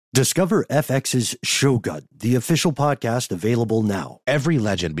Discover FX's Shogun, the official podcast available now. Every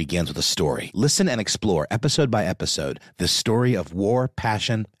legend begins with a story. Listen and explore episode by episode the story of war,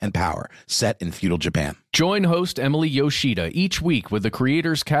 passion, and power set in feudal Japan. Join host Emily Yoshida each week with the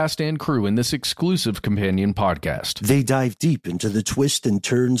creators, cast, and crew in this exclusive companion podcast. They dive deep into the twists and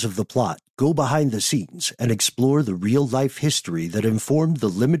turns of the plot, go behind the scenes, and explore the real-life history that informed the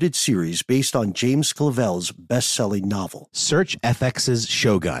limited series based on James Clavell's best-selling novel. Search FX's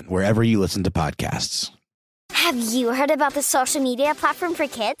Shogun wherever you listen to podcasts. Have you heard about the social media platform for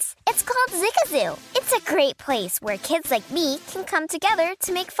kids? It's called Zigazoo. It's a great place where kids like me can come together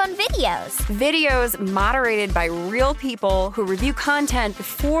to make fun videos. Videos moderated by real people who review content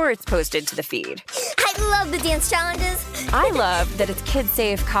before it's posted to the feed. I love the dance challenges. I love that it's Kid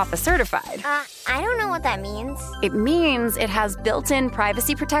Safe COPPA certified. I don't know what that means. It means it has built-in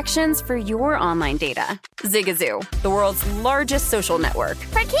privacy protections for your online data. Zigazoo, the world's largest social network.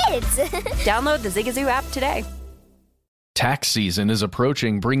 For kids. Download the Zigazoo app today. Tax season is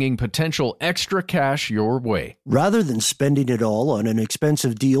approaching, bringing potential extra cash your way. Rather than spending it all on an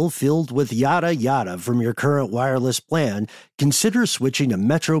expensive deal filled with yada yada from your current wireless plan, consider switching to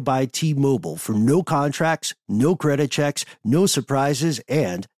Metro by T-Mobile for no contracts, no credit checks, no surprises,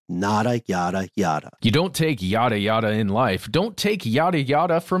 and nada yada yada. You don't take yada yada in life. Don't take yada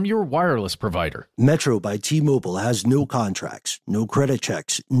yada from your wireless provider. Metro by T-Mobile has no contracts, no credit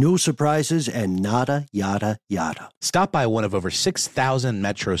checks, no surprises, and nada yada yada. Stop by one of over 6,000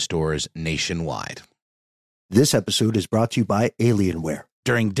 Metro stores nationwide. This episode is brought to you by Alienware.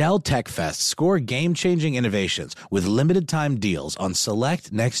 During Dell Tech Fest, score game-changing innovations with limited-time deals on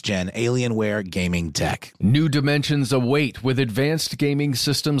select next-gen Alienware gaming tech. New dimensions await with advanced gaming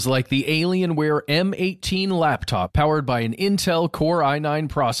systems like the Alienware M18 laptop powered by an Intel Core i9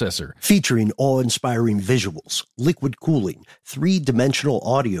 processor. Featuring awe-inspiring visuals, liquid cooling, three-dimensional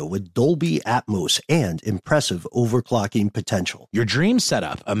audio with Dolby Atmos, and impressive overclocking potential. Your dream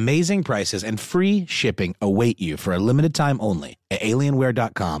setup, amazing prices, and free shipping await you for a limited time only at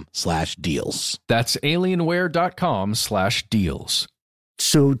Alienware.com/deals. That's Alienware.com/deals.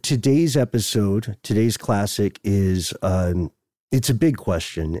 So today's episode, today's classic is, it's a big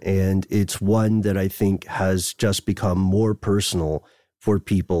question, and it's one that I think has just become more personal for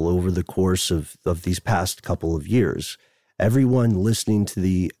people over the course of these past couple of years. Everyone listening to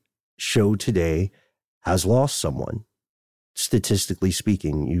the show today has lost someone. Statistically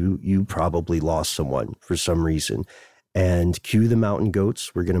speaking, you probably lost someone for some reason. And cue the mountain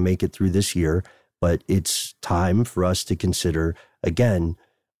goats. We're going to make it through this year, but it's time for us to consider, again,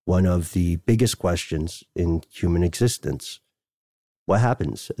 one of the biggest questions in human existence. What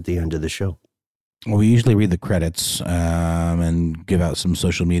happens at the end of the show? Well, we usually read the credits and give out some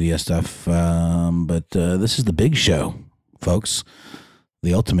social media stuff, but this is the big show, folks.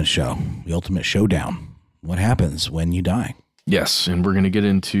 The ultimate show, the ultimate showdown. What happens when you die? Yes, and we're going to get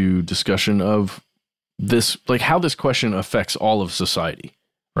into discussion of this, like how this question affects all of society,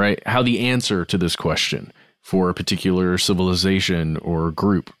 right? How the answer to this question for a particular civilization or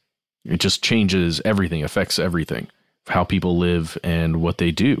group, it just changes everything, affects everything, how people live and what they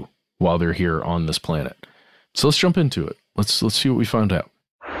do while they're here on this planet. So let's jump into it. Let's see what we found out.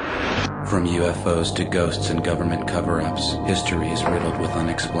 From UFOs to ghosts and government cover-ups, history is riddled with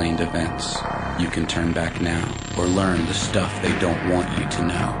unexplained events. You can turn back now or learn the stuff they don't want you to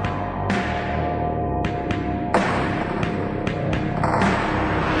know.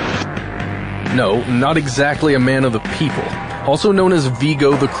 No, not exactly a man of the people. Also known as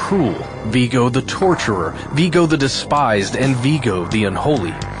Vigo the Cruel, Vigo the Torturer, Vigo the Despised, and Vigo the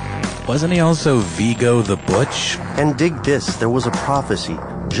Unholy. Wasn't he also Vigo the Butch? And dig this, there was a prophecy.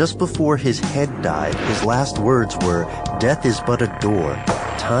 Just before his head died, his last words were, "Death is but a door.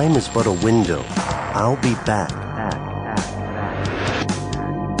 Time is but a window. I'll be back."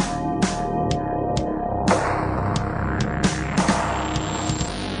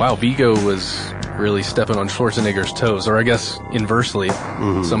 Wow, Vigo was really stepping on Schwarzenegger's toes, or I guess inversely,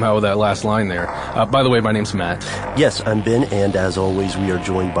 somehow with that last line there. By the way, my name's Matt. Yes, I'm Ben, and as always, we are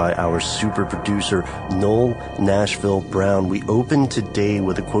joined by our super producer, Noel Nashville Brown. We open today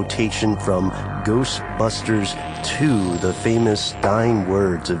with a quotation from Ghostbusters 2, the famous dying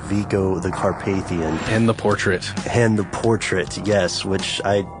words of Vigo the Carpathian. And the portrait. And the portrait, yes, which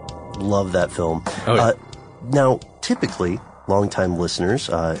I love that film. Oh, yeah. Now, typically, longtime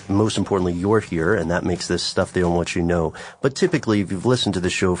listeners, most importantly, you're here, and that makes this stuff they don't want you to know. But typically, if you've listened to the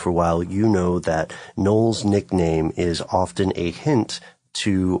show for a while, you know that Noel's nickname is often a hint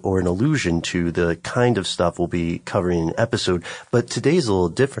to, or an allusion to, the kind of stuff we'll be covering in an episode. But today's a little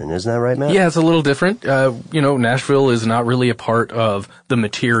different, isn't that right, Matt? Yeah, it's a little different. Nashville is not really a part of the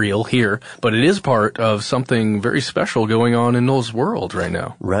material here, but it is part of something very special going on in Noel's world right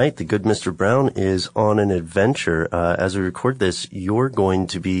now. Right. The good Mr. Brown is on an adventure. As we record this, you're going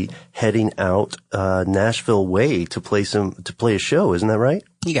to be heading out Nashville way to play a show, isn't that right?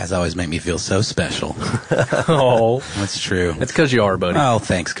 You guys always make me feel so special. Oh, That's true. it's because you are, buddy. Oh,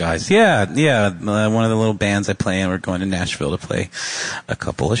 thanks, guys. Yeah. One of the little bands I play in, we're going to Nashville to play a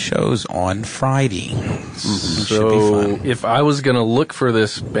couple of shows on Friday. It should be So, fun. if I was going to look for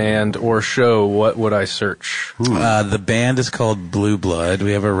this band or show, what would I search? The band is called Blue Blood.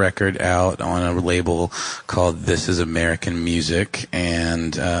 We have a record out on a label called This Is American Music,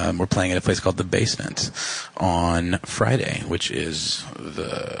 and we're playing at a place called The Basement on Friday, which is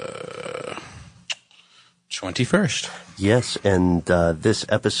the 21st. Yes, and this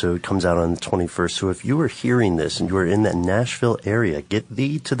episode comes out on the 21st. So if you are hearing this and you are in that Nashville area, get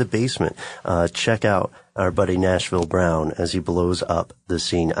thee to The Basement. Check out our buddy Nashville Brown as he blows up the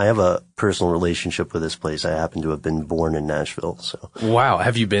scene. I have a personal relationship with this place. I happen to have been born in Nashville. So Wow,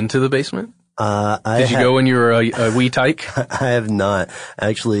 have you been to The Basement? Did you go when you were a wee tyke? I have not.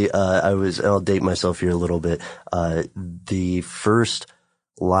 Actually, I'll date myself here a little bit. The first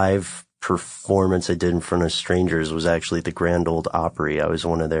live performance I did in front of strangers was actually at the Grand Ole Opry. I was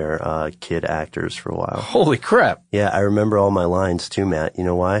one of their kid actors for a while. Holy crap. Yeah, I remember all my lines too, Matt. You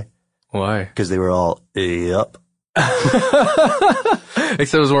know why? Why? Because they were all, yup.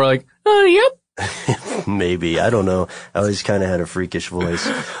 Except it was more like, oh, yep. Maybe. I don't know. I always kind of had a freakish voice.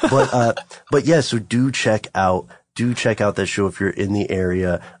 But yeah, so do check out that show if you're in the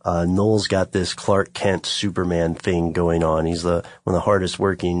area. Noel's got this Clark Kent Superman thing going on. He's one of the hardest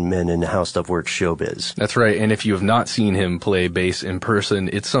working men in How Stuff Works showbiz. That's right. And if you have not seen him play bass in person,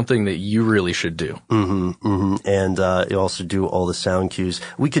 it's something that you really should do. And you also do all the sound cues.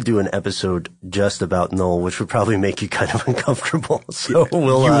 We could do an episode just about Noel, which would probably make you kind of uncomfortable. So You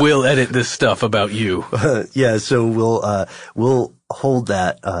will edit this stuff about you. yeah, so we'll hold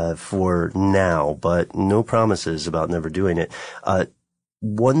that for now, but no promises about never doing it.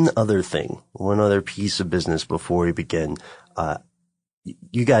 One other piece of business before we begin.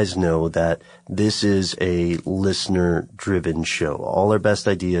 You guys know that this is a listener-driven show. All our best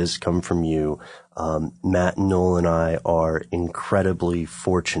ideas come from you. Matt and Noel and I are incredibly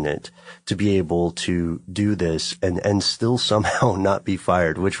fortunate to be able to do this and still somehow not be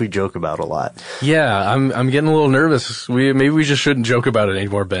fired, which we joke about a lot. Yeah, I'm getting a little nervous. Maybe we just shouldn't joke about it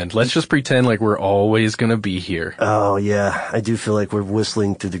anymore, Ben. Let's just pretend like we're always gonna be here. Oh yeah, I do feel like we're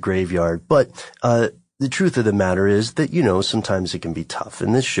whistling through the graveyard. But the truth of the matter is that, sometimes it can be tough.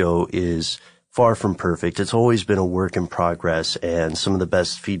 And this show is far from perfect. It's always been a work in progress, and some of the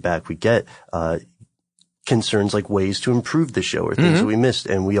best feedback we get concerns like ways to improve the show or things that we missed,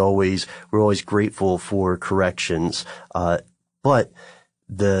 and we're always grateful for corrections. But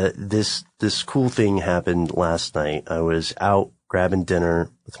this cool thing happened last night. I was out grabbing dinner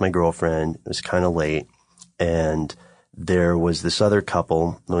with my girlfriend. It was kind of late, and there was this other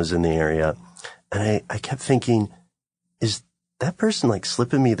couple that was in the area, and I kept thinking, is that person like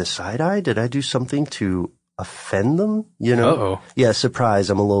slipping me the side eye? Did I do something to offend them? Uh-oh. Yeah, surprise.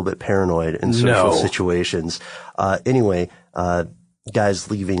 I'm a little bit paranoid in social situations. Anyway, guy's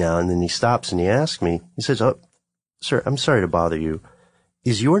leaving out, and then he stops and he asks me, he says, "Oh, sir, I'm sorry to bother you.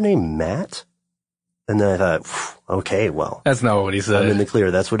 Is your name Matt?" And then I thought, okay, well. That's not what he said. I'm in the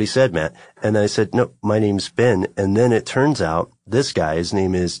clear. That's what he said, Matt. And then I said, no, my name's Ben. And then it turns out this guy, his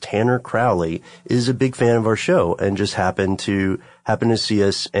name is Tanner Crowley, is a big fan of our show and just happened to see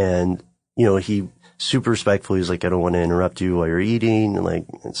us. And, he super respectfully was like, I don't want to interrupt you while you're eating. And I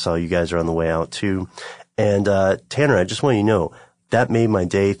saw you guys are on the way out too. And, Tanner, I just want you to know, that made my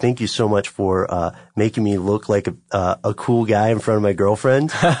day. Thank you so much for making me look like a cool guy in front of my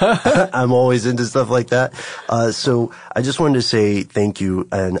girlfriend. I'm always into stuff like that. So I just wanted to say thank you.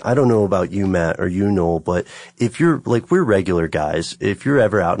 And I don't know about you, Matt, or you, Noel, but if you're we're regular guys, if you're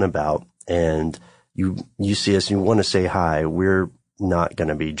ever out and about and you see us and you want to say hi, we're not going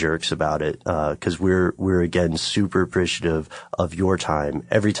to be jerks about it, because we're again super appreciative of your time.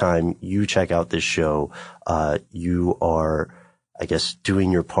 Every time you check out this show, you are, I guess,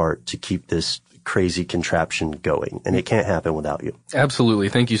 doing your part to keep this crazy contraption going, and it can't happen without you. Absolutely.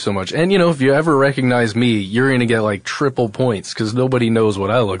 Thank you so much. And, if you ever recognize me, you're going to get like triple points because nobody knows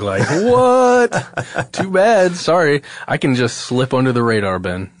what I look like. What? Too bad. Sorry. I can just slip under the radar,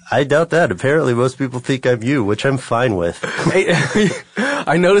 Ben. I doubt that. Apparently, most people think I'm you, which I'm fine with.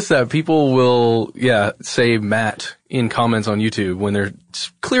 I noticed that people will, say Matt in comments on YouTube when they're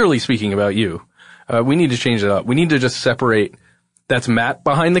clearly speaking about you. We need to change it up. We need to just separate. That's Matt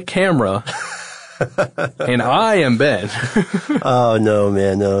behind the camera, and I am Ben. Oh, no,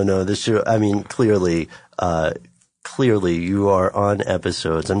 man. No. Clearly you are on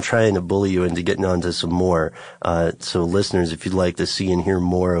episodes. I'm trying to bully you into getting onto some more. So listeners, if you'd like to see and hear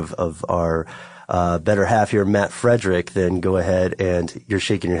more of our better half here, Matt Frederick, then go ahead and you're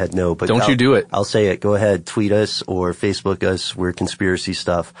shaking your head no. But don't you do it. I'll say it. Go ahead, tweet us or Facebook us. We're Conspiracy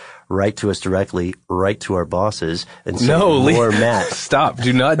Stuff. Write to us directly. Write to our bosses and say more Matt. Stop.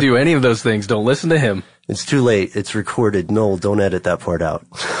 Do not do any of those things. Don't listen to him. It's too late. It's recorded. Noel, don't edit that part out.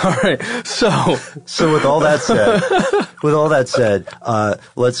 All right. So with all that said,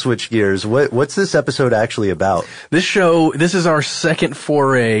 let's switch gears. What's this episode actually about? This is our second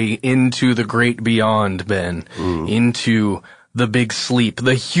foray into the great beyond, Ben. Into the big sleep,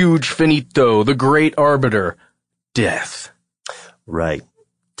 the huge finito, the great arbiter, death. Right.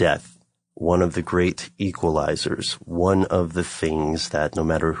 Death. One of the great equalizers, one of the things that no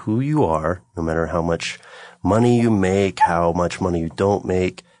matter who you are, no matter how much money you make, how much money you don't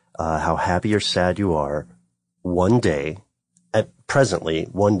make, how happy or sad you are, one day,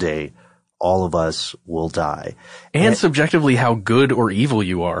 all of us will die. And subjectively, how good or evil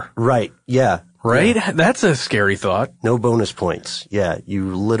you are. Right. Yeah. Right? Yeah. That's a scary thought. No bonus points. Yeah.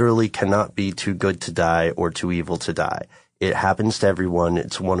 You literally cannot be too good to die or too evil to die. It happens to everyone.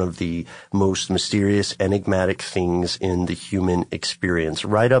 It's one of the most mysterious, enigmatic things in the human experience.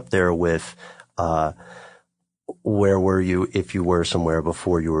 Right up there with, where were you if you were somewhere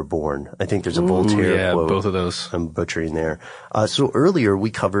before you were born? I think there's a Voltaire quote. Both of those. I'm butchering there. So earlier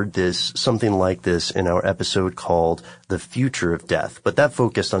we covered something like this in our episode called The Future of Death, but that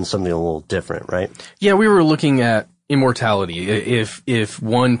focused on something a little different, right? Yeah, we were looking at immortality, if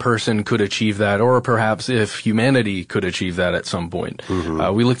one person could achieve that, or perhaps if humanity could achieve that at some point.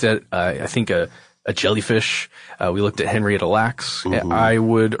 Mm-hmm. We looked at, I think, a jellyfish. We looked at Henrietta Lacks. Mm-hmm. I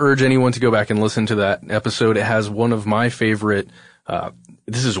would urge anyone to go back and listen to that episode. It has one of my favorite,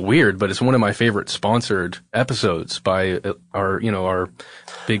 this is weird, but it's one of my favorite sponsored episodes by our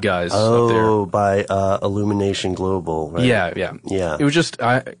big guys up there. Oh, by Illumination Global, right? Yeah. It was just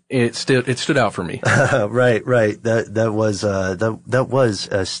it stood out for me. Right. That was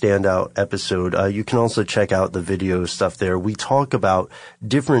a standout episode. You can also check out the video stuff there. We talk about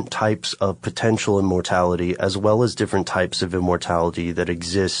different types of potential immortality as well as different types of immortality that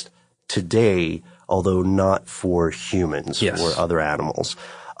exist today, although not for humans or other animals.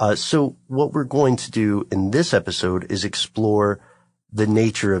 So what we're going to do in this episode is explore the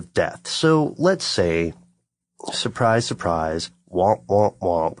nature of death. So let's say, surprise, surprise, womp, womp,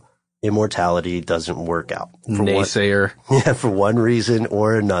 womp, immortality doesn't work out. Naysayer. For one reason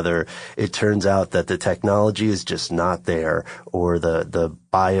or another, it turns out that the technology is just not there, or the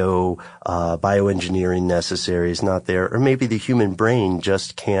bioengineering necessary is not there, or maybe the human brain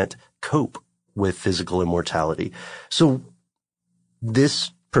just can't cope with physical immortality. So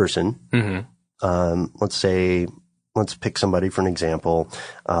this person, let's pick somebody for an example.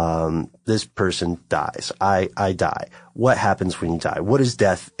 This person dies. I die. What happens when you die? What is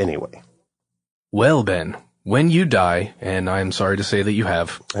death anyway? Well, Ben, when you die, and I'm sorry to say that you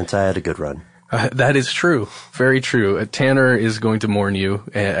have. And I had a good run. That is true. Very true. Tanner is going to mourn you,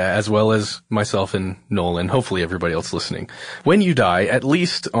 as well as myself and Nolan, hopefully everybody else listening. When you die, at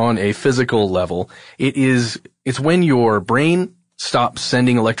least on a physical level, it's when your brain stops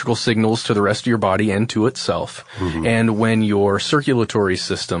sending electrical signals to the rest of your body and to itself, and when your circulatory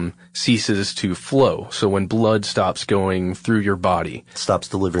system ceases to flow. So when blood stops going through your body. Stops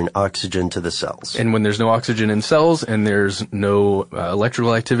delivering oxygen to the cells. And when there's no oxygen in cells and there's no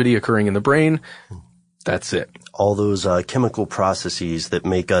electrical activity occurring in the brain, that's it. All those chemical processes that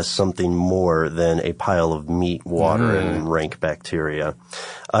make us something more than a pile of meat, water, and rank bacteria.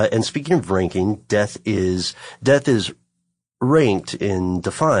 And speaking of ranking, death is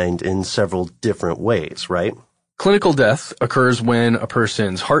defined in several different ways, right? Clinical death occurs when a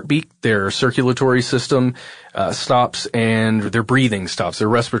person's heartbeat, their circulatory system stops, and their breathing stops, their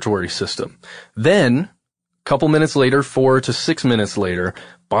respiratory system. Then, a couple minutes later, 4 to 6 minutes later,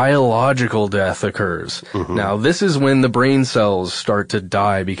 biological death occurs. Now, this is when the brain cells start to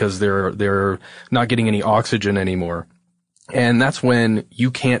die because they're not getting any oxygen anymore. And that's when you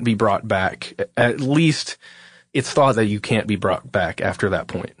can't be brought back. At least it's thought that you can't be brought back after that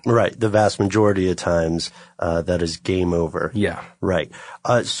point. Right. The vast majority of times, that is game over. Yeah. Right.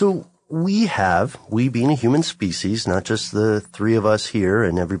 So we being a human species, not just the three of us here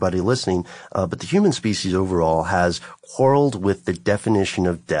and everybody listening, but the human species overall has quarreled with the definition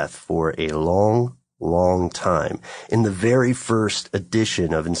of death for a long time. In the very first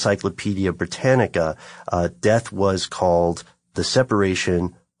edition of Encyclopedia Britannica, death was called the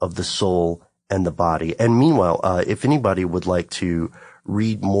separation of the soul and the body. And meanwhile, if anybody would like to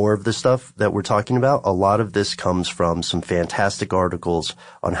read more of the stuff that we're talking about, a lot of this comes from some fantastic articles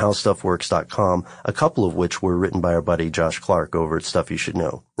on howstuffworks.com, a couple of which were written by our buddy Josh Clark over at Stuff You Should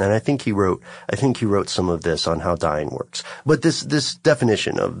Know. And I think he wrote some of this on how dying works. But this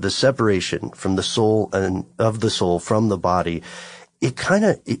definition of the separation from the soul and of the soul from the body,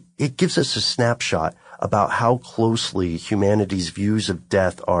 it gives us a snapshot about how closely humanity's views of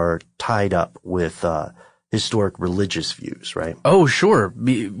death are tied up with historic religious views, right? Oh, sure.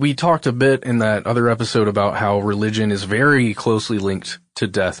 We talked a bit in that other episode about how religion is very closely linked to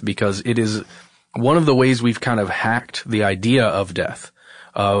death because it is one of the ways we've kind of hacked the idea of death,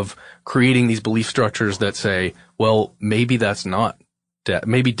 of creating these belief structures that say, well, maybe that's not death.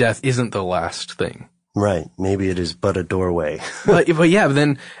 Maybe death isn't the last thing. Right. Maybe it is but a doorway. but yeah,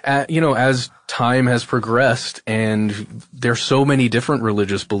 then, as time has progressed and there's so many different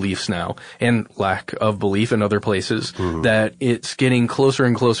religious beliefs now and lack of belief in other places that it's getting closer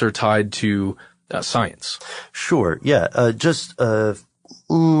and closer tied to science. Sure. Yeah.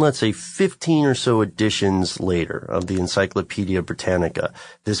 Let's say 15 or so editions later of the Encyclopedia Britannica,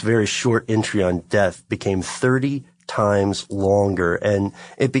 this very short entry on death became 30 times longer, and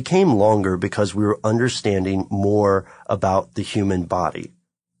it became longer because we were understanding more about the human body.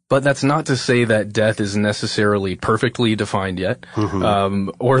 But that's not to say that death is necessarily perfectly defined yet,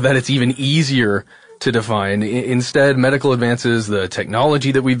 or that it's even easier to define. Instead, medical advances, the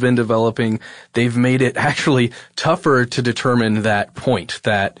technology that we've been developing, they've made it actually tougher to determine that point,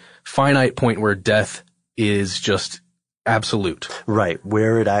 that finite point where death is just absolute. Right,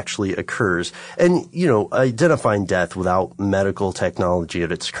 where it actually occurs. And, identifying death without medical technology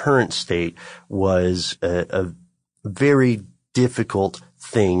at its current state was a very difficult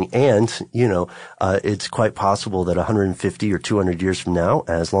thing. And, it's quite possible that 150 or 200 years from now,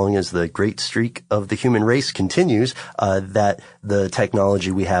 as long as the great streak of the human race continues, that the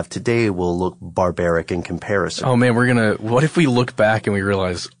technology we have today will look barbaric in comparison. Oh man, what if we look back and we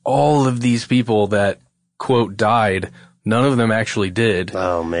realize all of these people that, quote, died, none of them actually did.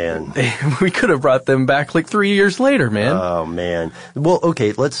 Oh, man. We could have brought them back like 3 years later, man. Oh, man. Well,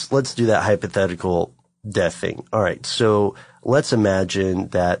 okay, let's do that hypothetical death thing. All right, so let's imagine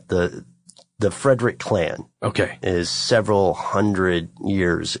that the Frederick clan is several hundred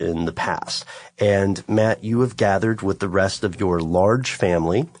years in the past. And, Matt, you have gathered with the rest of your large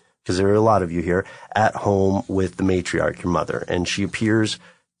family, because there are a lot of you here, at home with the matriarch, your mother, and she appears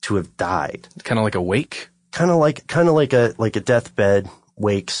to have died. Kind of like a wake? Kind of like a deathbed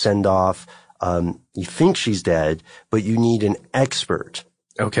wake send off. You think she's dead, but you need an expert.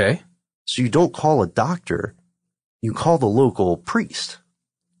 Okay. So you don't call a doctor, you call the local priest.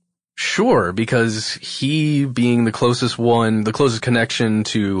 Sure, because he being the closest one, the closest connection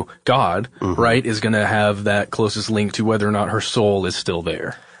to God, right, is going to have that closest link to whether or not her soul is still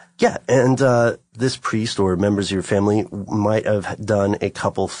there. Yeah, and this priest or members of your family might have done a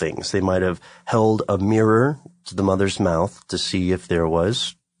couple things. They might have held a mirror to the mother's mouth to see if there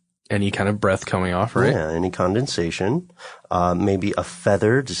was any kind of breath coming off, right? Yeah, any condensation. Maybe a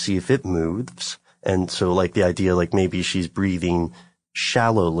feather to see if it moves. And so like the idea, like maybe she's breathing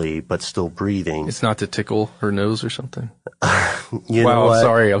shallowly, but still breathing. It's not to tickle her nose or something. You know what?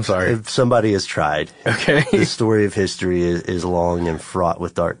 I'm sorry. If somebody has tried. Okay. The story of history is long and fraught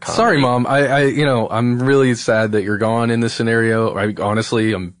with dark comedy. Sorry, Mom. I'm really sad that you're gone in this scenario.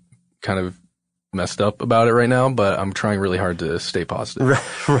 Honestly, I'm kind of messed up about it right now, but I'm trying really hard to stay positive.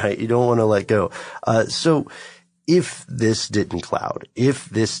 Right. You don't want to let go. So if this didn't cloud, if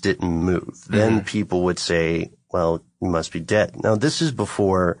this didn't move, then people would say, well, you must be dead. Now, this is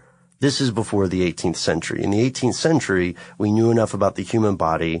before the 18th century. In the 18th century, we knew enough about the human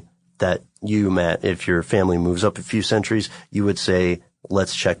body that you, Matt, if your family moves up a few centuries, you would say,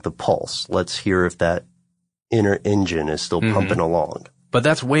 let's check the pulse. Let's hear if that inner engine is still pumping along. But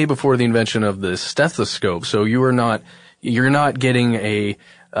that's way before the invention of the stethoscope. So you're not getting an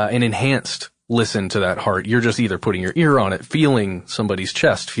enhanced listen to that heart. You're just either putting your ear on it, feeling somebody's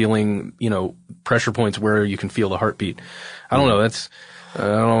chest, feeling, pressure points where you can feel the heartbeat. I don't know. I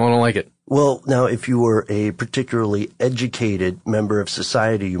don't like it. Well, now, if you were a particularly educated member of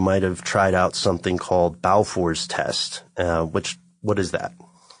society, you might have tried out something called Balfour's test. What is that?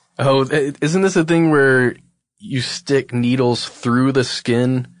 Oh, isn't this a thing where you stick needles through the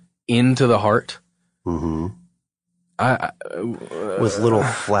skin into the heart. Mm-hmm. With little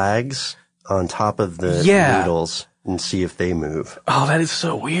flags on top of the needles and see if they move. Oh, that is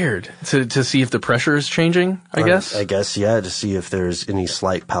so weird. To see if the pressure is changing, I guess? I guess, yeah, to see if there's any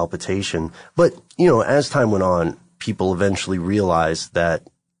slight palpitation. But, you know, as time went on, people eventually realized that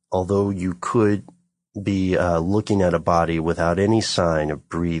although you could be looking at a body without any sign of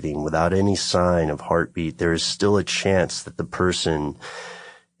breathing, without any sign of heartbeat, there is still a chance that the person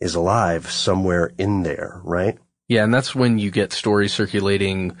is alive somewhere in there, right? Yeah, and that's when you get stories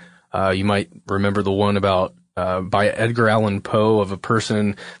circulating. You might remember the one about by Edgar Allan Poe of a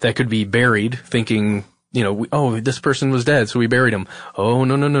person that could be buried, thinking, you know, this person was dead, so we buried him. Oh,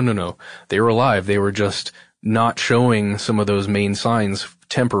 no. They were alive. They were just not showing some of those main signs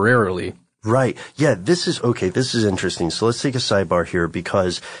temporarily. Right. Yeah, this is interesting. So let's take a sidebar here,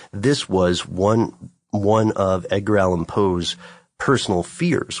 because this was one of Edgar Allan Poe's personal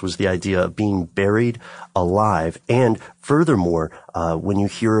fears, was the idea of being buried alive. And furthermore, when you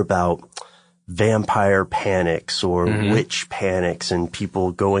hear about vampire panics or witch panics and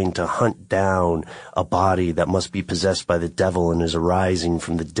people going to hunt down a body that must be possessed by the devil and is arising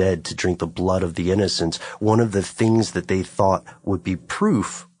from the dead to drink the blood of the innocents, one of the things that they thought would be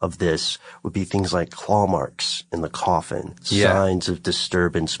proof of this would be things like claw marks in the coffin, signs of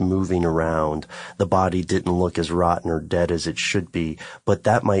disturbance moving around. The body didn't look as rotten or dead as it should be, but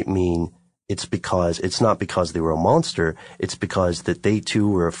that might mean it's not because they were a monster. It's because that they too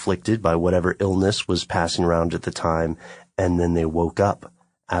were afflicted by whatever illness was passing around at the time. And then they woke up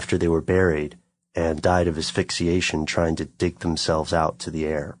after they were buried and died of asphyxiation trying to dig themselves out to the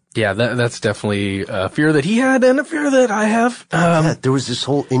air. Yeah, that's definitely a fear that he had and a fear that I have. There was this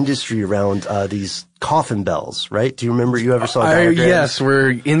whole industry around these coffin bells, right? Do you remember you ever saw diagrams? Yes,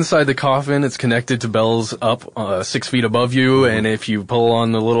 we're inside the coffin. It's connected to bells up 6 feet above you, and if you pull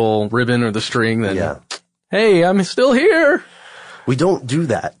on the little ribbon or the string, then hey, I'm still here. We don't do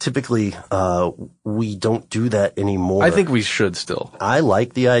that. Typically, we don't do that anymore. I think we should still. I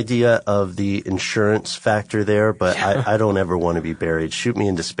like the idea of the insurance factor there, but I don't ever want to be buried. Shoot me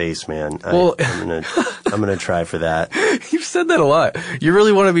into space, man. Well, I'm gonna try for that. You've said that a lot. You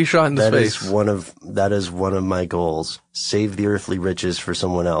really want to be shot into space. That is one of my goals. Save the earthly riches for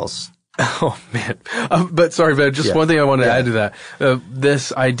someone else. Oh, man. But sorry, Ben, just one thing I wanted to add to that.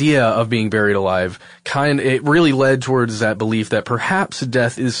 This idea of being buried alive, it really led towards that belief that perhaps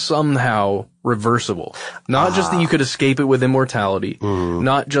death is somehow reversible. Not just that you could escape it with immortality,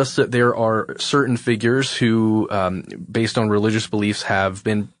 not just that there are certain figures who, based on religious beliefs, have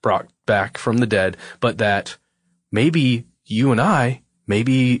been brought back from the dead, but that maybe you and I,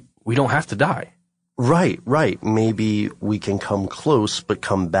 maybe we don't have to die. Right. Maybe we can come close, but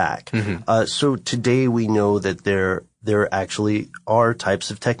come back. So today we know that there actually are types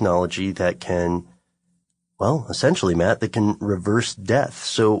of technology that can, well, essentially, Matt, that can reverse death.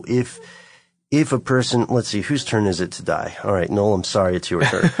 So if a person, let's see, whose turn is it to die? All right, Noel, I'm sorry, it's your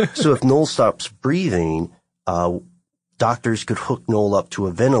turn. So if Noel stops breathing, doctors could hook Noel up to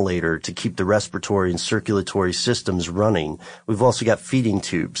a ventilator to keep the respiratory and circulatory systems running. We've also got feeding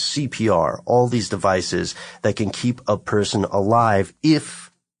tubes, CPR, all these devices that can keep a person alive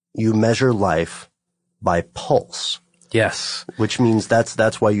if you measure life by pulse. Yes. Which means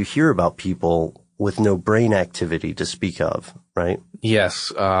that's why you hear about people with no brain activity to speak of, right?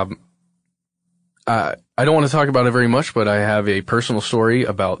 Yes. I don't want to talk about it very much, but I have a personal story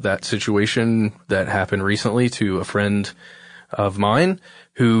about that situation that happened recently to a friend of mine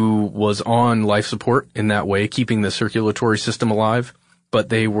who was on life support in that way, keeping the circulatory system alive, but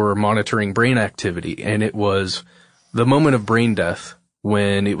they were monitoring brain activity. And it was the moment of brain death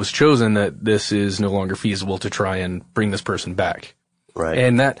when it was chosen that this is no longer feasible to try and bring this person back. Right.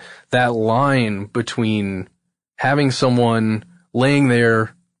 And that line between having someone laying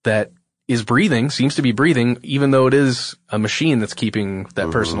there that is breathing, seems to be breathing, even though it is a machine that's keeping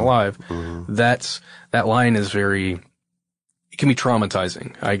that person alive. That line is it can be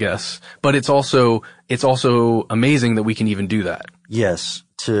traumatizing, I guess. But it's also amazing that we can even do that. Yes.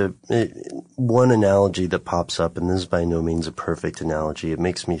 One analogy that pops up, and this is by no means a perfect analogy, it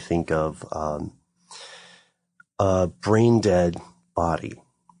makes me think of a brain dead body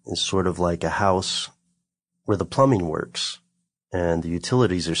is sort of like a house where the plumbing works and the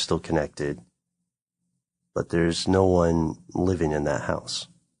utilities are still connected, but there's no one living in that house.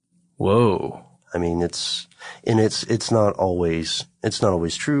 Whoa. I mean, it's not always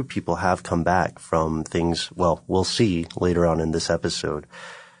true. People have come back from things, well, we'll see later on in this episode.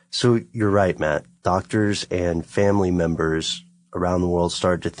 So you're right, Matt. Doctors and family members around the world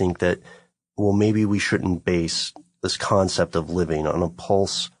started to think that, well, maybe we shouldn't base this concept of living on a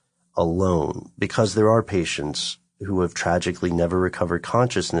pulse alone, because there are patients who have tragically never recovered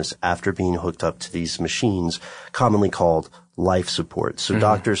consciousness after being hooked up to these machines, commonly called life support. So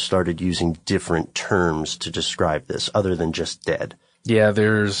doctors started using different terms to describe this other than just dead. Yeah,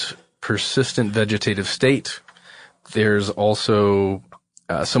 there's persistent vegetative state. There's also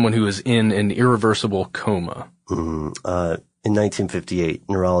someone who is in an irreversible coma. In 1958,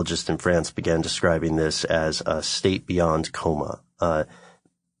 neurologists in France began describing this as a state beyond coma.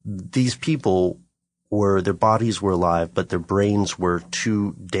 These people their bodies were alive, but their brains were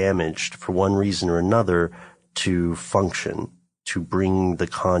too damaged for one reason or another to function, to bring the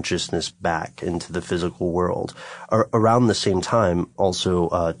consciousness back into the physical world. Around the same time,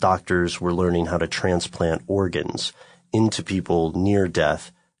 also, doctors were learning how to transplant organs into people near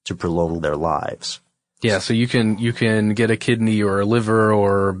death to prolong their lives. Yeah, so you can get a kidney or a liver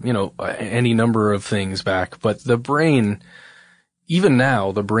or, any number of things back, but the brain, even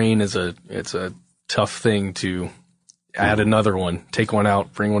now, the brain it's a tough thing to add another one, take one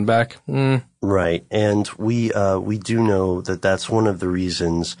out, bring one back. Right. And we do know that that's one of the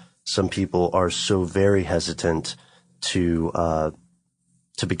reasons some people are so very hesitant to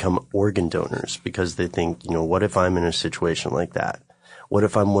become organ donors, because they think, what if I'm in a situation like that? What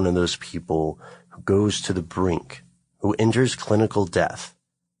if I'm one of those people who goes to the brink, who enters clinical death,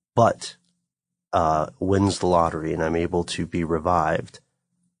 but wins the lottery and I'm able to be revived?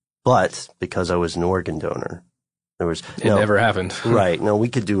 But because I was an organ donor, it never happened. Right. Now, we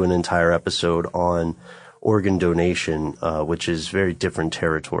could do an entire episode on organ donation, which is very different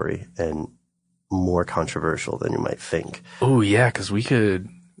territory and more controversial than you might think. Oh, yeah, because we could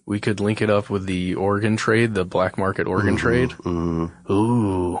link it up with the organ trade, the black market organ trade. Mm-hmm.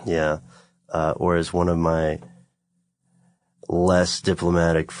 Ooh. Yeah. Or as one of my less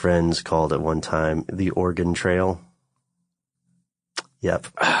diplomatic friends called it one time, the organ trail. Yep.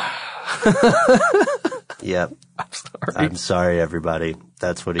 Yep. I'm sorry, everybody.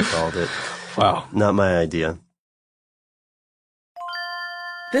 That's what he called it. Wow. Not my idea.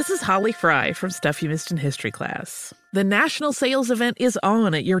 This is Holly Fry from Stuff You Missed in History class. The national sales event is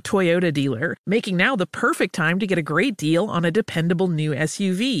on at your Toyota dealer, making now the perfect time to get a great deal on a dependable new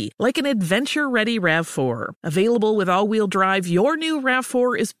SUV, like an adventure-ready RAV4. Available with all-wheel drive, your new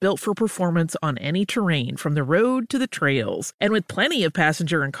RAV4 is built for performance on any terrain, from the road to the trails. And with plenty of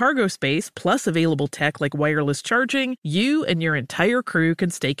passenger and cargo space, plus available tech like wireless charging, you and your entire crew can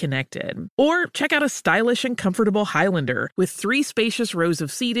stay connected. Or check out a stylish and comfortable Highlander with 3 spacious rows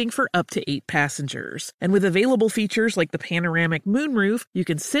of seating for up to 8 passengers. And with available features like the panoramic moonroof, you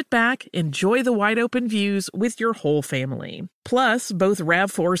can sit back, enjoy the wide open views with your whole family. Plus, both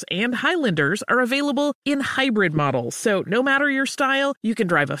RAV4s and Highlanders are available in hybrid models, so no matter your style, you can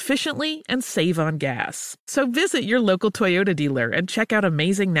drive efficiently and save on gas. So visit your local Toyota dealer and check out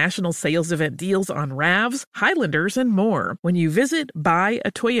amazing national sales event deals on RAVs, Highlanders, and more when you visit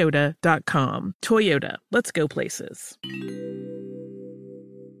buyatoyota.com. Toyota, let's go places.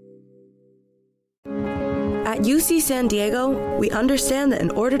 At UC San Diego, we understand that in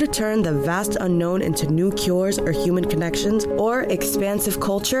order to turn the vast unknown into new cures or human connections or expansive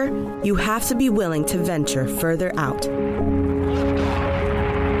culture, you have to be willing to venture further out.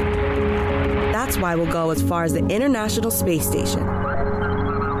 That's why we'll go as far as the International Space Station,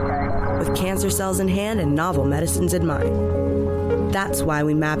 with cancer cells in hand and novel medicines in mind. That's why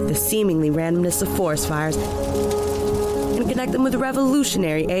we map the seemingly randomness of forest fires and connect them with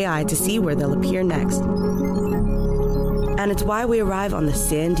revolutionary AI to see where they'll appear next. And it's why we arrive on the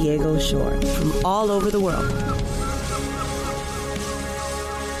San Diego shore from all over the world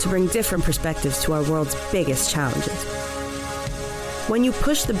to bring different perspectives to our world's biggest challenges. When you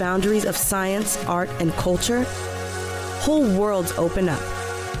push the boundaries of science, art, and culture, whole worlds open up.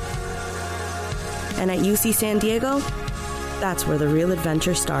 And at UC San Diego, that's where the real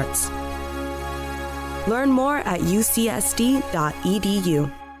adventure starts. Learn more at ucsd.edu.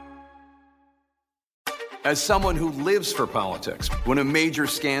 As someone who lives for politics, when a major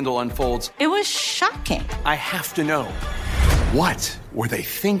scandal unfolds, it was shocking. I have to know, what were they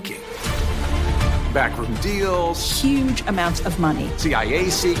thinking? Backroom deals, huge amounts of money,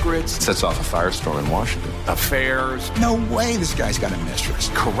 CIA secrets, sets off a firestorm in Washington, affairs. No way this guy's got a mistress.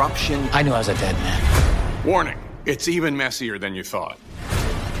 Corruption. I knew I was a dead man. Warning, it's even messier than you thought.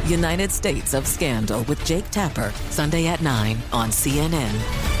 United States of Scandal with Jake Tapper, Sunday at 9 on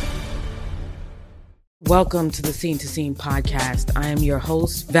CNN. Welcome to the Scene to Scene podcast. I am your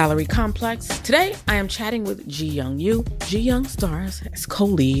host, Valerie Complex. Today, I am chatting with Ji Young Yu. Ji Young stars as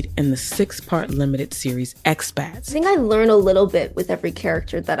co-lead in the 6-part limited series Expats. I think I learn a little bit with every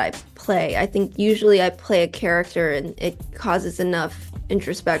character that I play. I think usually I play a character and it causes enough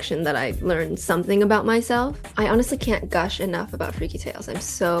introspection that I learned something about myself. I honestly can't gush enough about Freaky Tales. I'm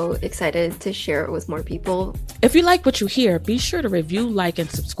so excited to share it with more people. If you like what you hear, be sure to review, like, and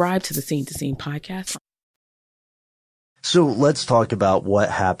subscribe to the Scene to Scene podcast. So let's talk about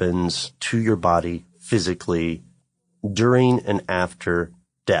what happens to your body physically during and after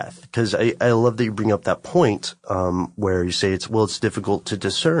death. Because I love that you bring up that point where you say it's difficult to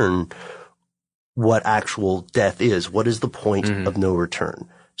discern what actual death is. What is the point of no return?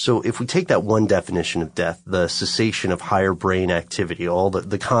 So if we take that one definition of death, the cessation of higher brain activity, all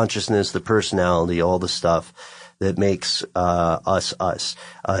the consciousness, the personality, all the stuff that makes us,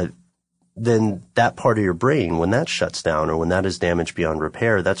 then that part of your brain, when that shuts down or when that is damaged beyond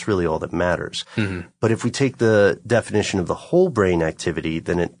repair, that's really all that matters. But if we take the definition of the whole brain activity,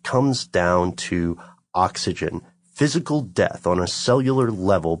 then it comes down to oxygen. Physical death on a cellular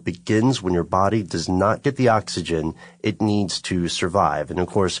level begins when your body does not get the oxygen it needs to survive. And of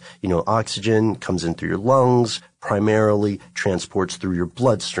course, oxygen comes in through your lungs, primarily transports through your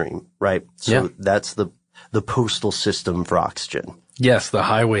bloodstream, right? So that's the postal system for oxygen. Yes, the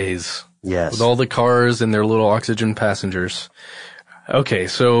highways. Yes. With all the cars and their little oxygen passengers. Okay,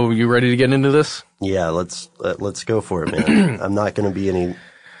 so you ready to get into this? Yeah, let's go for it, man. I'm not going to be any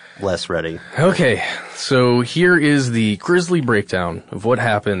less ready. Okay, so here is the grisly breakdown of what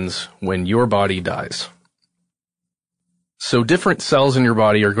happens when your body dies. So different cells in your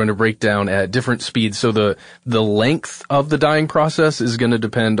body are going to break down at different speeds. So the length of the dying process is going to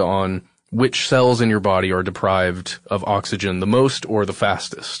depend on which cells in your body are deprived of oxygen the most or the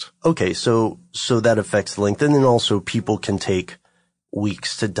fastest. Okay, so that affects the length. And then also people can take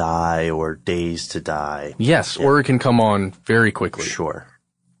weeks to die or days to die. Yes, or it can come on very quickly. Sure.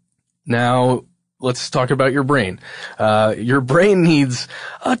 Now, let's talk about your brain. Your brain needs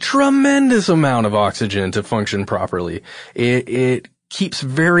a tremendous amount of oxygen to function properly. It keeps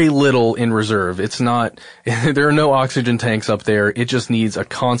very little in reserve. It's not, there are no oxygen tanks up there. It just needs a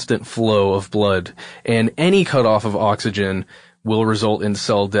constant flow of blood. And any cutoff of oxygen will result in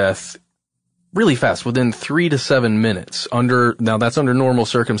cell death really fast, within 3 to 7 minutes. Now that's under normal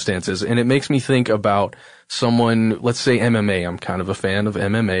circumstances. And it makes me think about someone, let's say MMA. I'm kind of a fan of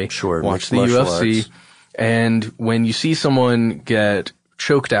MMA. Sure. Watch the UFC. Arts. And when you see someone get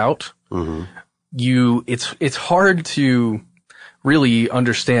choked out, it's hard to really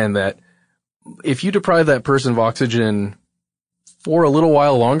understand that if you deprive that person of oxygen for a little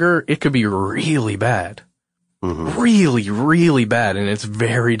while longer, it could be really bad. Really, really bad, and it's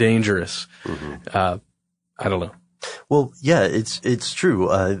very dangerous. I don't know. Well, yeah, it's true.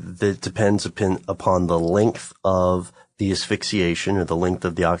 That depends upon the length of the asphyxiation or the length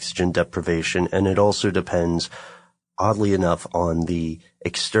of the oxygen deprivation, and it also depends, oddly enough, on the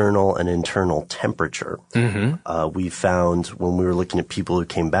external and internal temperature. We found when we were looking at people who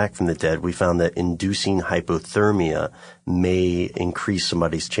came back from the dead, we found that inducing hypothermia may increase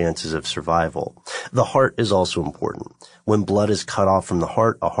somebody's chances of survival. The heart is also important. When blood is cut off from the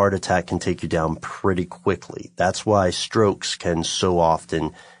heart, a heart attack can take you down pretty quickly. That's why strokes can so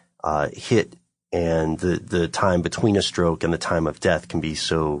often hit, and the time between a stroke and the time of death can be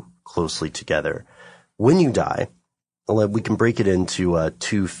so closely together. When you die, we can break it into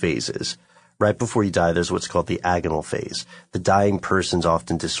 2 phases. Right before you die, there's what's called the agonal phase. The dying person's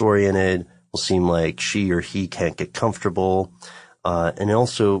often disoriented, will seem like she or he can't get comfortable, and it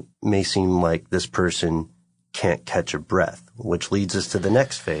also may seem like this person can't catch a breath, which leads us to the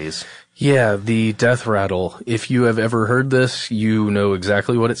next phase. Yeah, the death rattle. If you have ever heard this, you know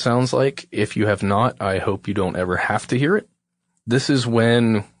exactly what it sounds like. If you have not, I hope you don't ever have to hear it. This is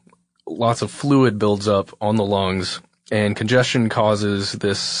when lots of fluid builds up on the lungs, and congestion causes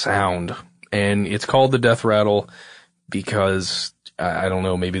this sound. And it's called the death rattle because, I don't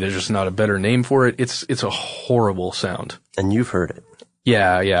know, maybe there's just not a better name for it. It's a horrible sound. And you've heard it.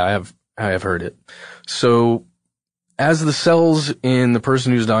 Yeah, I have heard it. So, as the cells in the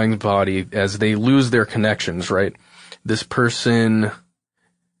person who's dying's body, as they lose their connections, right? This person,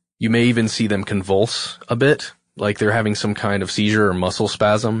 you may even see them convulse a bit, like they're having some kind of seizure or muscle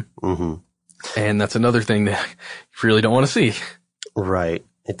spasm. And that's another thing that you really don't want to see. Right.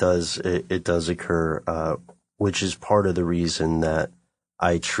 It does occur, which is part of the reason that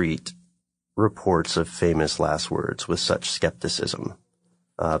I treat reports of famous last words with such skepticism.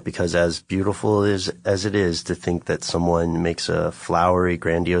 Because as beautiful as it is to think that someone makes a flowery,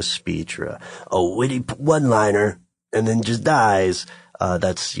 grandiose speech or a witty one-liner and then just dies,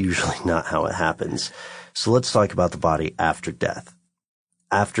 that's usually not how it happens. So let's talk about the body after death.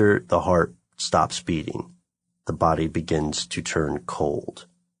 After the heart stops beating, the body begins to turn cold.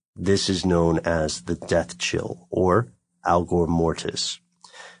 This is known as the death chill or algor mortis.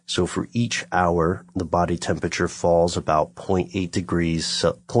 So for each hour, the body temperature falls about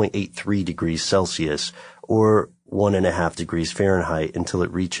 0.83 degrees Celsius or 1.5 degrees Fahrenheit until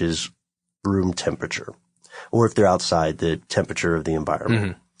it reaches room temperature, or if they're outside, the temperature of the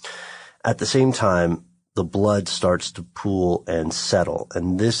environment. At the same time, the blood starts to pool and settle,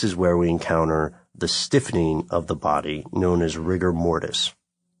 and this is where we encounter the stiffening of the body, known as rigor mortis.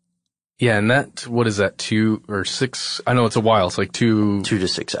 Yeah, and that, what is that, 2 or 6? I know it's a while. It's like 2 to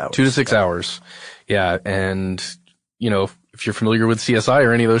 6 hours. 2 to 6 hours. Yeah, and, if you're familiar with CSI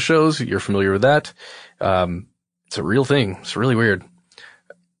or any of those shows, you're familiar with that. It's a real thing. It's really weird.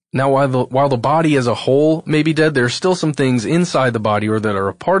 Now, while the body as a whole may be dead, there's still some things inside the body or that are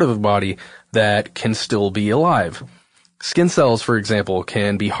a part of the body that can still be alive. Skin cells, for example,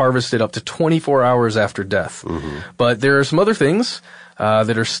 can be harvested up to 24 hours after death. But there are some other things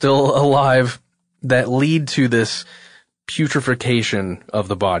that are still alive that lead to this putrefaction of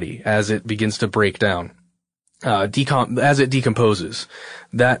the body as it begins to break down, as it decomposes.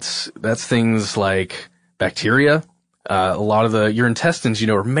 That's things like bacteria. A lot of your intestines,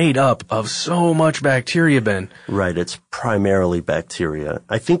 are made up of so much bacteria, Ben. Right. It's primarily bacteria.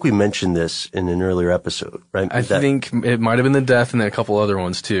 I think we mentioned this in an earlier episode, right? I think it might have been the death and then a couple other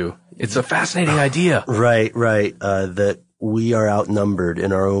ones too. It's a fascinating idea. Right. That we are outnumbered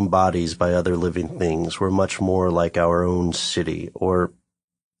in our own bodies by other living things. We're much more like our own city, or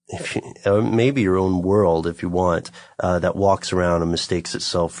maybe your own world, if you want, that walks around and mistakes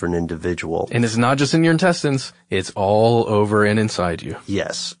itself for an individual. And it's not just in your intestines. It's all over and inside you.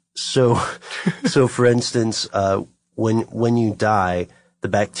 Yes. So for instance, when you die, the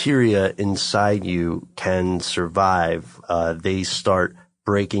bacteria inside you can survive. They start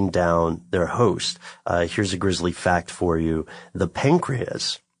breaking down their host. Here's a grisly fact for you. The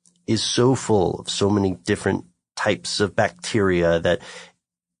pancreas is so full of so many different types of bacteria that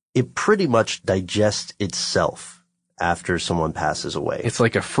it pretty much digests itself after someone passes away. It's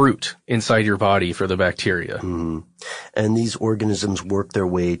like a fruit inside your body for the bacteria. And these organisms work their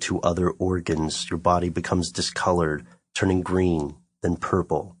way to other organs. Your body becomes discolored, turning green, then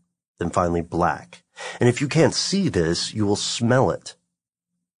purple, then finally black. And if you can't see this, you will smell it.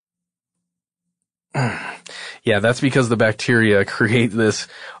 Yeah, that's because the bacteria create this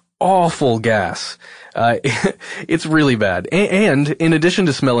awful gas. It's really bad. And in addition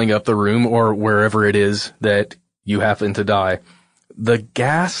to smelling up the room or wherever it is that you happen to die, the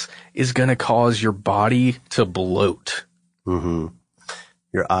gas is going to cause your body to bloat.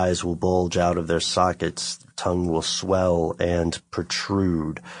 Your eyes will bulge out of their sockets. Your tongue will swell and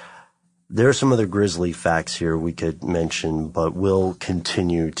protrude. There are some other grisly facts here we could mention, but we'll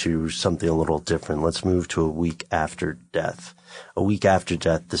continue to something a little different. Let's move to a week after death. A week after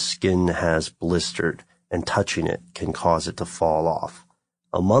death, the skin has blistered, and touching it can cause it to fall off.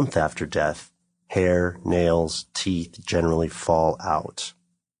 A month after death, hair, nails, teeth generally fall out.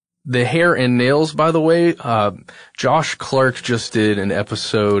 The hair and nails, by the way, Josh Clark just did an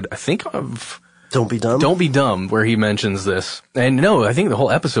episode, I think, of Don't Be Dumb? Don't Be Dumb, where he mentions this. And no, I think the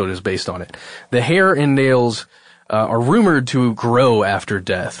whole episode is based on it. The hair and nails are rumored to grow after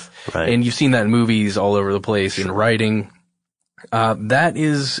death. Right. And you've seen that in movies all over the place, in writing. That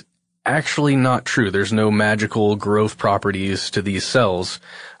is actually not true. There's no magical growth properties to these cells.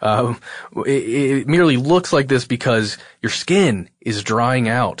 It merely looks like this because your skin is drying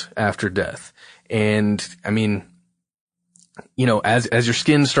out after death. And, I mean, as your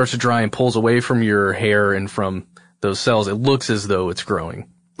skin starts to dry and pulls away from your hair and from those cells, it looks as though it's growing,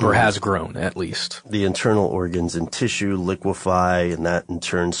 or has grown, at least. The internal organs and tissue liquefy, and that in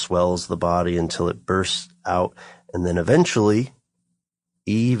turn swells the body until it bursts out. And then eventually,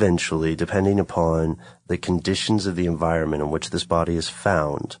 depending upon the conditions of the environment in which this body is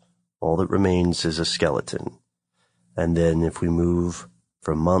found, all that remains is a skeleton. And then if we move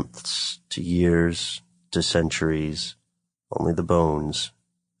from months to years to centuries, only the bones.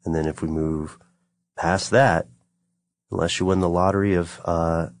 And then if we move past that, unless you win the lottery of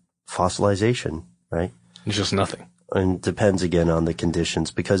fossilization, right? It's just nothing. And it depends again on the conditions,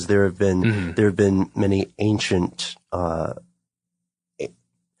 because there have been many ancient,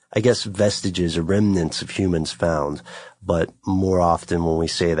 vestiges or remnants of humans found. But more often when we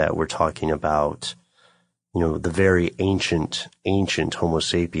say that, we're talking about, the very ancient Homo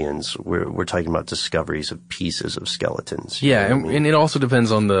sapiens. We're talking about discoveries of pieces of skeletons. Yeah, and it also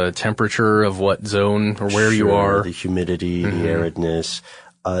depends on the temperature of what zone or where you are. The humidity, the aridness.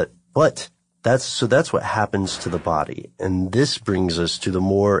 But that's what happens to the body. And this brings us to the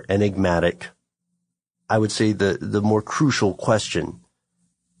more enigmatic, I would say the more crucial question.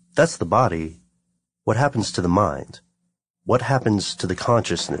 That's the body. What happens to the mind? What happens to the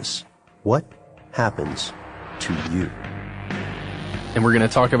consciousness? What happens to you? And we're going to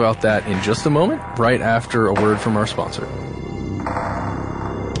talk about that in just a moment, right after a word from our sponsor.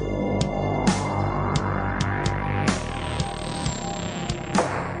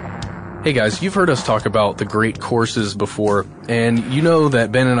 Hey guys, you've heard us talk about the great courses before, and you know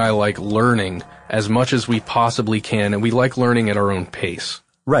that Ben and I like learning as much as we possibly can, and we like learning at our own pace.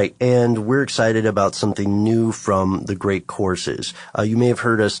 Right, and we're excited about something new from the Great Courses. You may have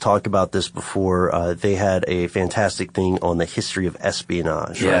heard us talk about this before. They had a fantastic thing on the history of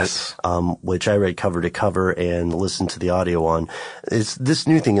espionage, yes, right? Which I read cover to cover and listened to the audio on. This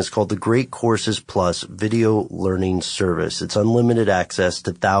new thing is called the Great Courses Plus Video Learning Service. It's unlimited access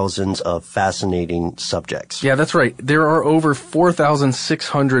to thousands of fascinating subjects. Yeah, that's right. There are over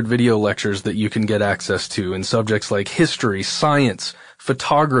 4,600 video lectures that you can get access to in subjects like history, science,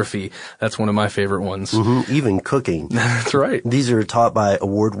 photography. That's one of my favorite ones. Mm-hmm. Even cooking. That's right. These are taught by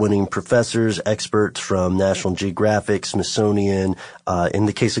award-winning professors, experts from National Geographic, Smithsonian, in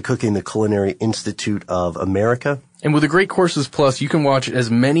the case of cooking, the Culinary Institute of America. And with the Great Courses Plus, you can watch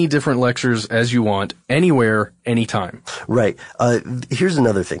as many different lectures as you want, anywhere, anytime. Right. Here's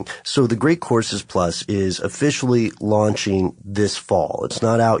another thing. So the Great Courses Plus is officially launching this fall. It's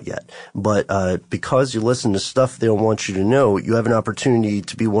not out yet. But because you listen to Stuff They Don't Want You to Know, you have an opportunity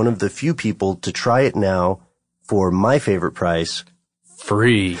to be one of the few people to try it now for my favorite price.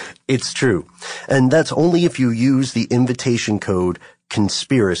 Free. It's true. And that's only if you use the invitation code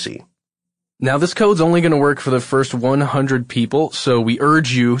CONSPIRACY. Now, this code's only going to work for the first 100 people, so we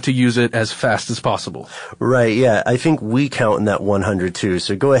urge you to use it as fast as possible. Right, yeah. I think we count in that 100 too,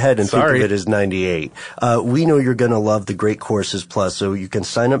 so go ahead and think of it as 98. We know you're going to love the Great Courses Plus, so you can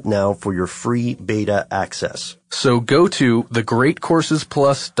sign up now for your free beta access. So go to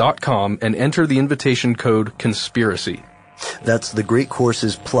thegreatcoursesplus.com and enter the invitation code CONSPIRACY. That's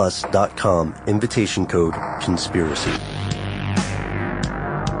thegreatcoursesplus.com, invitation code CONSPIRACY.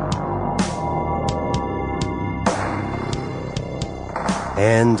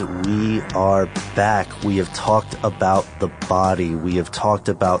 And we are back. We have talked about the body. We have talked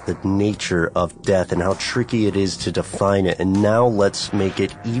about the nature of death and how tricky it is to define it. And now let's make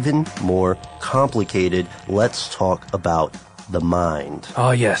it even more complicated. Let's talk about the mind.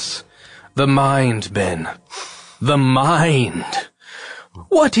 Oh, yes. The mind, Ben. The mind.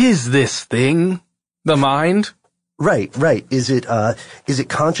 What is this thing? The mind? Right. Is it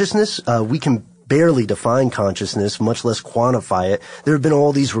consciousness? We can barely define consciousness, much less quantify it. There have been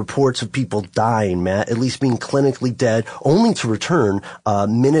all these reports of people dying, Matt, at least being clinically dead, only to return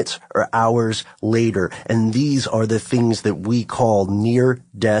minutes or hours later. And these are the things that we call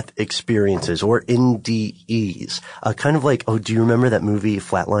near-death experiences, or NDEs. Kind of like, do you remember that movie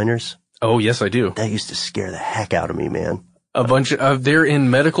Flatliners? Oh, yes, I do. That used to scare the heck out of me, man. A bunch of, they're in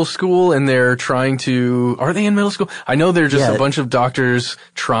medical school and they're trying to, are they in medical school? I know they're just a bunch of doctors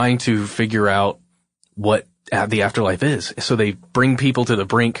trying to figure out what the afterlife is. So they bring people to the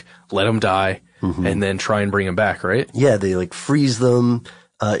brink, let them die, and then try and bring them back, right? Yeah, they like freeze them,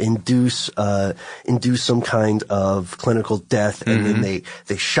 induce some kind of clinical death, and then they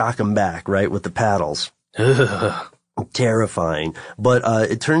shock them back, right, with the paddles. Terrifying. But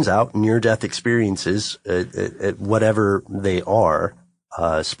it turns out near-death experiences, whatever they are,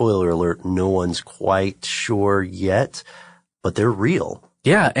 spoiler alert, no one's quite sure yet, but they're real.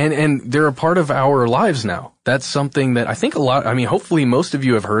 Yeah, and they're a part of our lives now. That's something that I think hopefully most of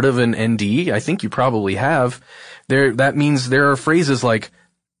you have heard of an ND. I think you probably have. That means there are phrases like,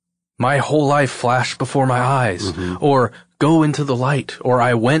 my whole life flashed before my eyes, or go into the light, or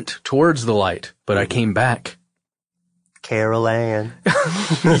I went towards the light, but I came back. Carol Ann.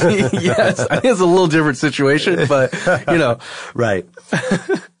 Yes, I think it's a little different situation, but, Right.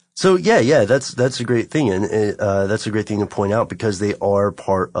 So yeah, that's a great thing. And, that's a great thing to point out because they are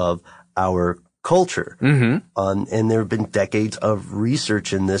part of our culture. And there have been decades of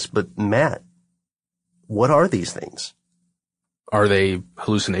research in this, but Matt, what are these things? Are they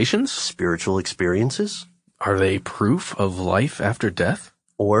hallucinations? Spiritual experiences? Are they proof of life after death?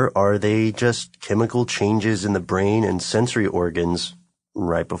 Or are they just chemical changes in the brain and sensory organs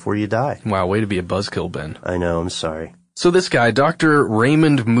right before you die? Wow, way to be a buzzkill, Ben. I know, I'm sorry. So this guy, Dr.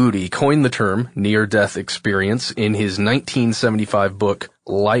 Raymond Moody, coined the term near-death experience in his 1975 book,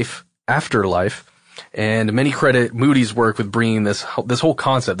 Life After Life, and many credit Moody's work with bringing this whole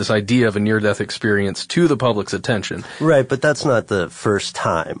concept, this idea of a near-death experience to the public's attention. Right, but that's not the first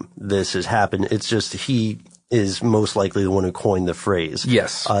time this has happened. It's just he is most likely the one who coined the phrase.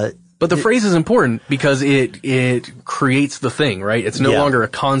 Yes. But the phrase is important because it creates the thing, right? It's no longer a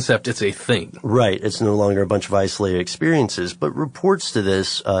concept, it's a thing. Right. It's no longer a bunch of isolated experiences. But reports to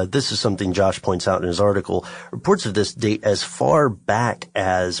this, this is something Josh points out in his article, reports of this date as far back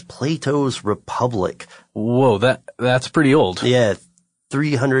as Plato's Republic. Whoa, that's pretty old. Yeah.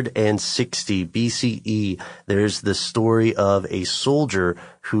 360 BCE, there's the story of a soldier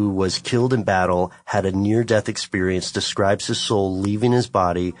who was killed in battle, had a near-death experience, describes his soul leaving his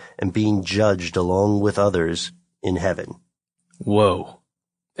body and being judged along with others in heaven. Whoa.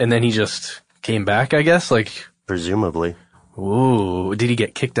 And then he just came back, I guess? Presumably. Ooh. Did he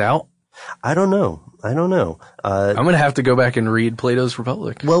get kicked out? I don't know. I'm going to have to go back and read Plato's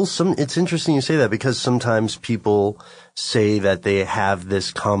Republic. Well, it's interesting you say that because sometimes people say that they have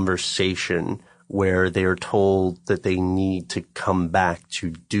this conversation where they are told that they need to come back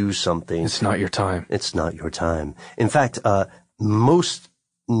to do something. It's not your time. It's not your time. In fact, most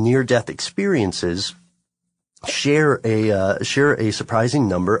near-death experiences share a surprising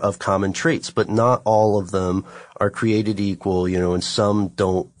number of common traits, but not all of them are created equal, and some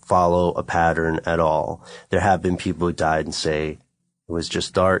don't follow a pattern at all. There have been people who died and say, it was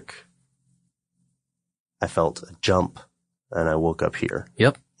just dark. I felt a jump and I woke up here.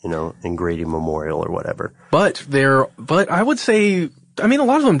 Yep. In Grady Memorial or whatever. But I would say, a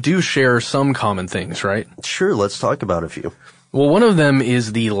lot of them do share some common things, right? Sure. Let's talk about a few. Well, one of them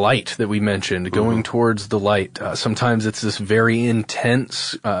is the light that we mentioned, going towards the light. Sometimes it's this very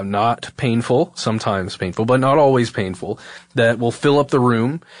intense, not painful, sometimes painful, but not always painful, that will fill up the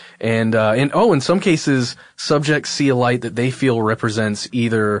room. And in some cases, subjects see a light that they feel represents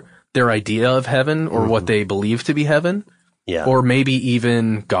either their idea of heaven or what they believe to be heaven. Yeah. Or maybe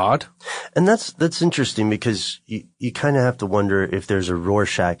even God. And that's interesting because you kind of have to wonder if there's a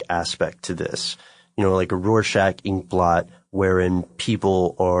Rorschach aspect to this. Like a Rorschach ink blot wherein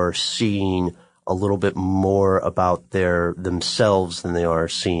people are seeing a little bit more about themselves than they are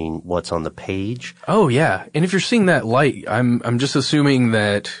seeing what's on the page. Oh yeah. And if you're seeing that light, I'm just assuming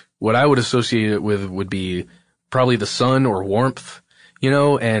that what I would associate it with would be probably the sun or warmth,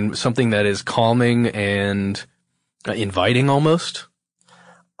 and something that is calming and inviting almost.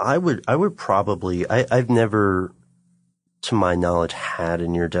 I would probably, I've never, to my knowledge, had a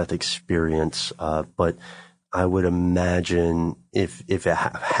near-death experience, but I would imagine if it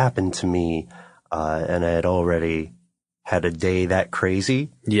happened to me, and I had already had a day that crazy,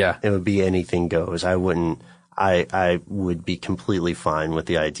 it would be anything goes. I would be completely fine with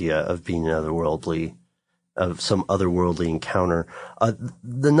the idea of being some otherworldly encounter.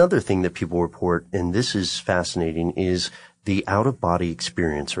 Another thing that people report, and this is fascinating, is the out-of-body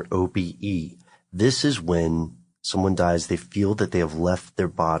experience, or OBE. This is when someone dies, they feel that they have left their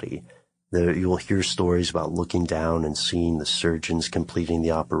body. You'll hear stories about looking down and seeing the surgeons completing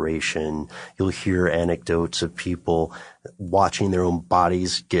the operation. You'll hear anecdotes of people watching their own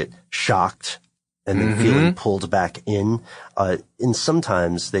bodies get shocked and then feeling pulled back in. And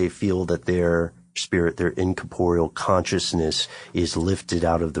sometimes they feel that their spirit, their incorporeal consciousness is lifted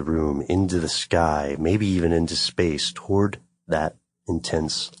out of the room into the sky, maybe even into space toward that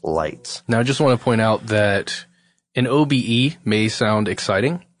intense light. Now, I just want to point out that an OBE may sound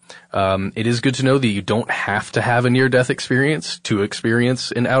exciting. It is good to know that you don't have to have a near-death experience to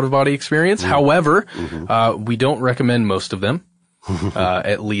experience an out-of-body experience. However, we don't recommend most of them,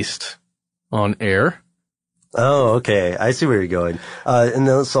 at least on air. Oh, okay. I see where you're going. And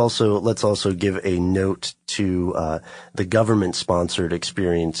then let's also give a note to the government-sponsored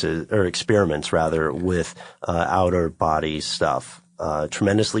experiments with outer body stuff.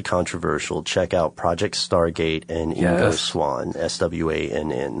 Tremendously controversial. Check out Project Stargate and Ingo Swann,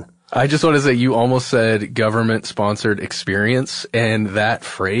 SWANN. I just want to say you almost said government-sponsored experience, and that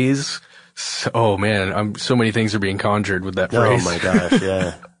phrase, oh man, so many things are being conjured with that phrase. Oh my gosh,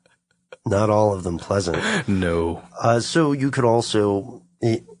 yeah. Not all of them pleasant. No. So you could also,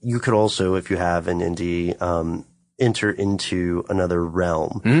 if you have an NDE, enter into another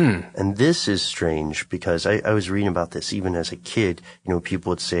realm. And this is strange because I was reading about this even as a kid. People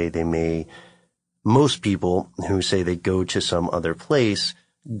would say most people who say they go to some other place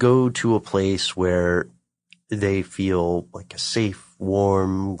go to a place where they feel like a safe,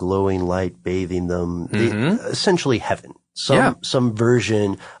 warm, glowing light bathing them. Essentially heaven. Some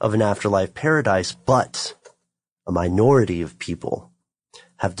version of an afterlife paradise, but a minority of people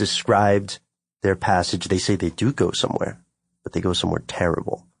have described their passage. They say they do go somewhere, but they go somewhere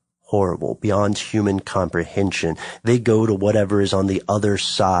terrible, horrible, beyond human comprehension. They go to whatever is on the other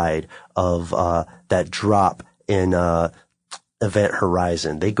side of that drop in event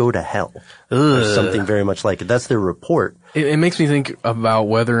horizon. They go to hell. Or something very much like it. That's their report. It makes me think about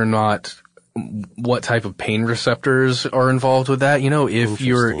whether or not what type of pain receptors are involved with that. If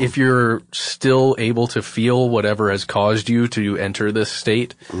you're still able to feel whatever has caused you to enter this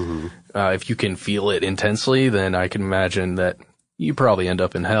state, if you can feel it intensely, then I can imagine that you probably end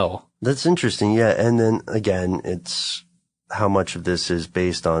up in hell. That's interesting. Yeah. And then again, it's how much of this is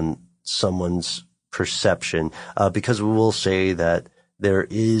based on someone's perception, because we will say that there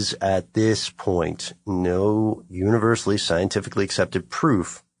is at this point no universally scientifically accepted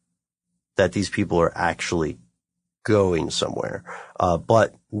proof that these people are actually going somewhere.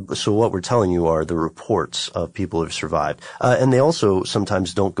 So what we're telling you are the reports of people who have survived. And they also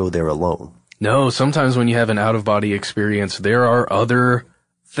sometimes don't go there alone. No, sometimes when you have an out-of-body experience, there are other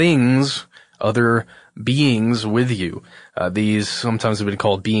things, other beings with you. These sometimes have been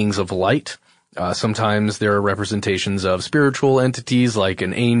called beings of light. Sometimes there are representations of spiritual entities like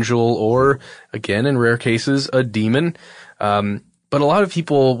an angel or, again, in rare cases, a demon. But a lot of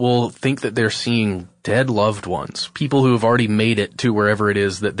people will think that they're seeing dead loved ones, people who have already made it to wherever it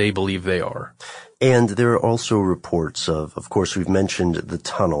is that they believe they are. And there are also reports of course, we've mentioned the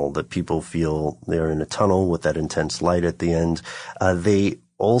tunnel, that people feel they're in a tunnel with that intense light at the end. They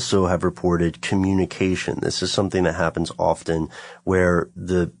also have reported communication. This is something that happens often where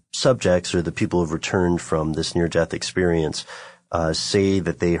the subjects or the people who've returned from this near-death experience say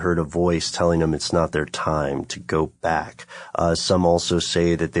that they heard a voice telling them it's not their time to go back. Some also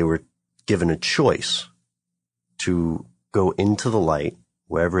say that they were given a choice to go into the light,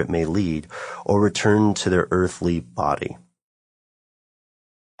 wherever it may lead, or return to their earthly body.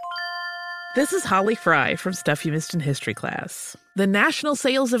 This is Holly Fry from Stuff You Missed in History class. The national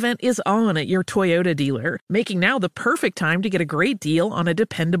sales event is on at your Toyota dealer, making now the perfect time to get a great deal on a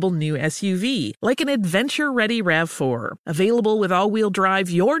dependable new SUV, like an adventure-ready RAV4. Available with all-wheel drive,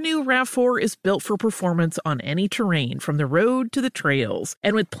 your new RAV4 is built for performance on any terrain, from the road to the trails.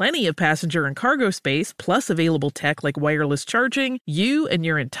 And with plenty of passenger and cargo space, plus available tech like wireless charging, you and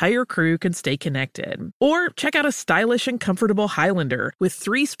your entire crew can stay connected. Or check out a stylish and comfortable Highlander with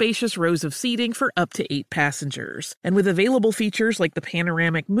 3 spacious rows of seating for up to 8 passengers. And with available features like the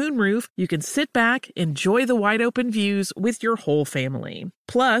panoramic moonroof, you can sit back, enjoy the wide open views with your whole family.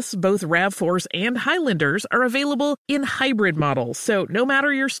 Plus, both RAV4s and Highlanders are available in hybrid models, so no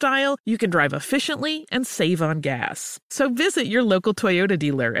matter your style, you can drive efficiently and save on gas. So visit your local Toyota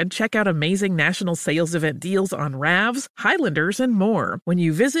dealer and check out amazing national sales event deals on RAVs, Highlanders, and more when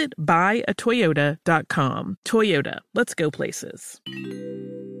you visit buyatoyota.com. Toyota, let's go places.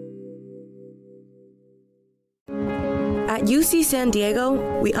 At UC San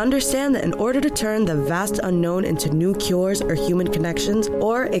Diego, we understand that in order to turn the vast unknown into new cures or human connections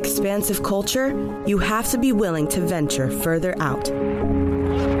or expansive culture, you have to be willing to venture further out.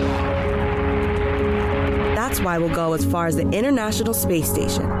 That's why we'll go as far as the International Space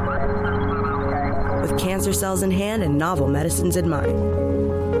Station, with cancer cells in hand and novel medicines in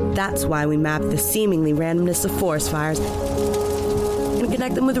mind. That's why we map the seemingly randomness of forest fires and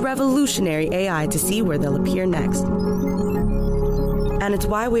connect them with revolutionary AI to see where they'll appear next. And it's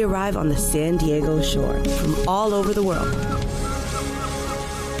why we arrive on the San Diego shore from all over the world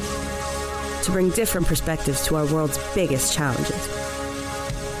to bring different perspectives to our world's biggest challenges.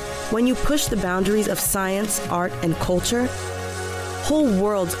 When you push the boundaries of science, art, and culture, whole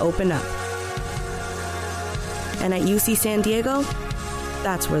worlds open up. And at UC San Diego,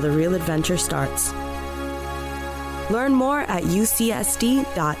 that's where the real adventure starts. Learn more at ucsd.edu.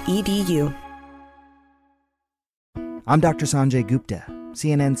 I'm Dr. Sanjay Gupta,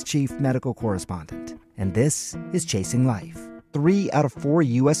 CNN's chief medical correspondent, and this is Chasing Life. 3 out of 4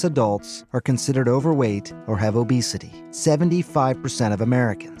 U.S. adults are considered overweight or have obesity. 75% of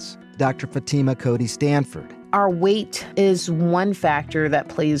Americans. Dr. Fatima Cody Stanford. Our weight is one factor that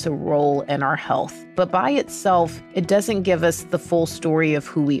plays a role in our health, but by itself, it doesn't give us the full story of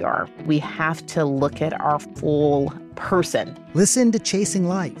who we are. We have to look at our full person. Listen to Chasing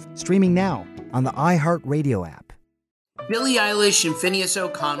Life, streaming now on the iHeartRadio app. Billie Eilish and Phineas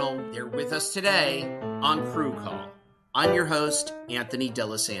O'Connell, they're with us today on Crew Call. I'm your host, Anthony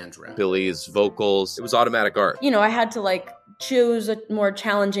D'Alessandro. Billie's vocals, it was automatic art. You know, I had to choose a more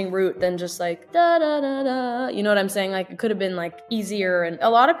challenging route than just da da da da. You know what I'm saying? It could have been easier. And a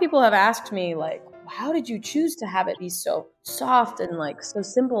lot of people have asked me how did you choose to have it be so soft and so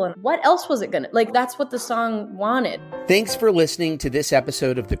simple? And what else was it gonna that's what the song wanted. Thanks for listening to this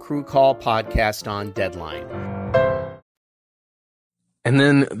episode of the Crew Call podcast on Deadline. And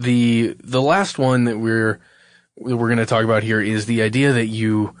then the last one that we're going to talk about here is the idea that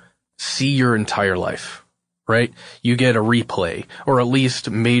you see your entire life. right? You get a replay, or at least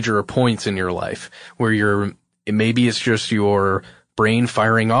major points in your life where maybe it's just your brain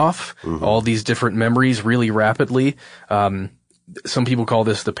firing off all these different memories really rapidly. Some people call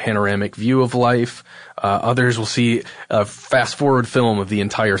this the panoramic view of life. Others will see a fast forward film of the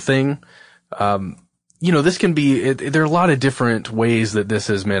entire thing. This can be, there are a lot of different ways that this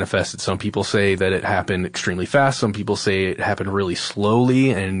is manifested. Some people say that it happened extremely fast. Some people say it happened really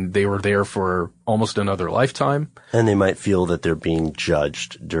slowly and they were there for almost another lifetime. And they might feel that they're being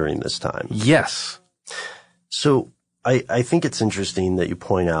judged during this time. Yes. So I think it's interesting that you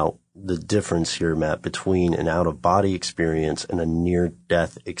point out the difference here, Matt, between an out-of-body experience and a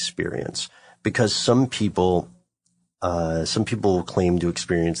near-death experience. Because some people claim to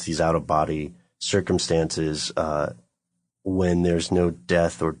experience these out-of-body circumstances when there's no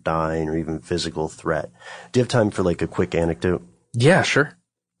death or dying or even physical threat. Do you have time for like a quick anecdote? Yeah, sure.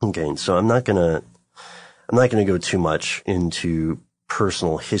 Okay, so I'm not gonna go too much into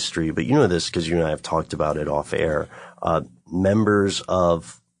personal history, but you know this because you and I have talked about it off air. Members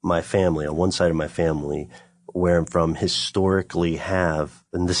of my family, on one side of my family, where I'm from, historically have,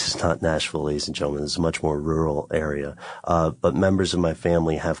 and this is not Nashville, ladies and gentlemen, this is a much more rural area, but members of my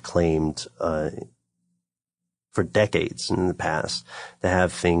family have claimed for decades in the past to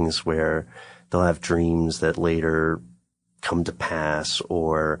have things where they'll have dreams that later come to pass,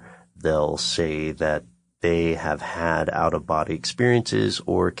 or they'll say that they have had out-of-body experiences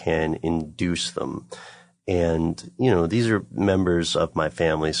or can induce them. And, these are members of my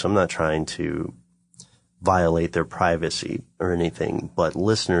family, so I'm not trying to violate their privacy or anything. But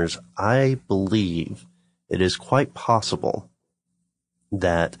listeners, I believe it is quite possible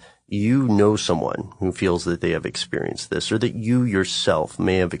that you know someone who feels that they have experienced this, or that you yourself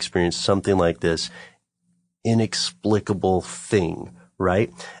may have experienced something like this inexplicable thing,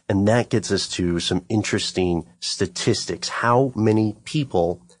 right? And that gets us to some interesting statistics. How many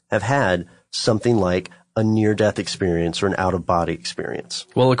people have had something like a near-death experience or an out-of-body experience?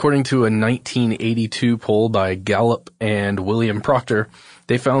 Well, according to a 1982 poll by Gallup and William Proctor,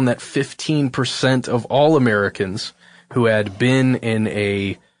 they found that 15% of all Americans who had been in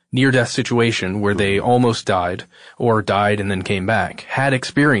a near-death situation where they almost died or died and then came back had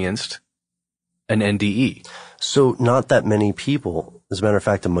experienced an NDE. So not that many people. As a matter of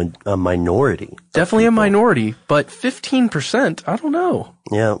fact, a minority. Definitely a minority, but 15%, I don't know.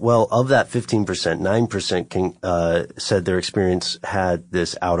 Yeah, well, of that 15%, 9% said their experience had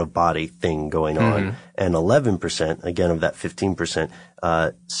this out-of-body thing going on. And 11%, again, of that 15%,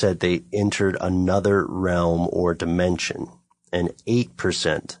 said they entered another realm or dimension. And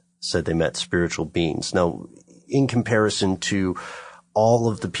 8% said they met spiritual beings. Now, in comparison to all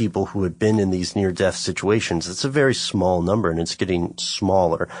of the people who had been in these near-death situations, it's a very small number, and it's getting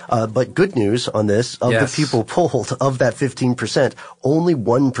smaller. But good news on this, of the people polled, of that 15%, only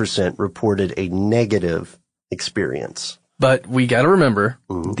 1% reported a negative experience. But we got to remember,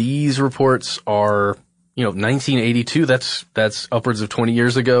 these reports are, 1982, that's upwards of 20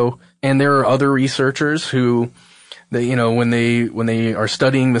 years ago. And there are other researchers who, when they are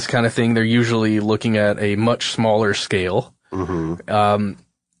studying this kind of thing, they're usually looking at a much smaller scale. And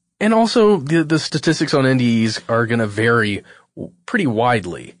also the statistics on NDEs are going to vary pretty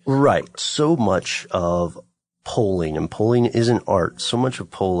widely. Right. So much of polling, and polling isn't art, so much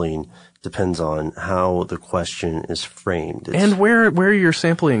of polling depends on how the question is framed. And where you're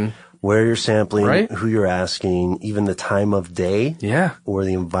sampling. Where you're sampling, right? Who you're asking, even the time of day. Yeah. Or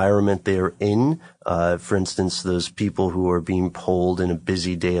the environment they're in. For instance, those people who are being polled in a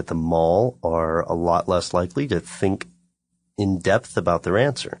busy day at the mall are a lot less likely to think in depth about their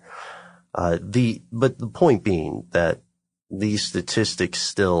answer. But the point being that these statistics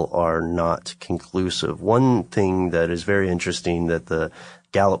still are not conclusive. One thing that is very interesting that the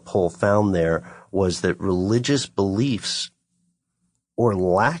Gallup poll found there was that religious beliefs or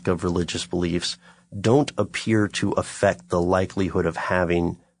lack of religious beliefs don't appear to affect the likelihood of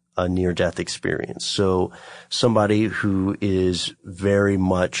having a near-death experience. So somebody who is very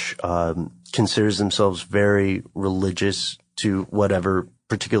much considers themselves very religious to whatever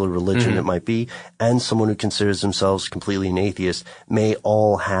particular religion it might be, and someone who considers themselves completely an atheist may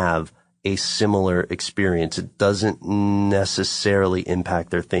all have a similar experience. It doesn't necessarily impact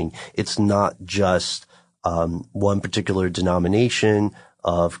their thing. It's not just one particular denomination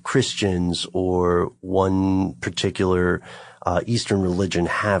of Christians or one particular Eastern religion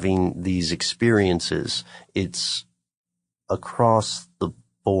having these experiences. It's across the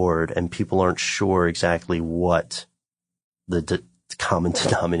board, and people aren't sure exactly what the common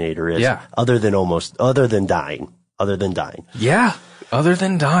denominator is. Yeah. Other than dying. Yeah. Other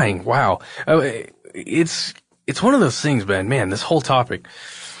than dying. Wow. it's one of those things, man, this whole topic.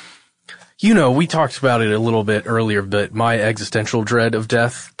 You know, we talked about it a little bit earlier, but my existential dread of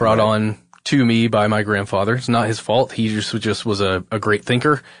death brought on to me by my grandfather. It's not his fault. He just was a great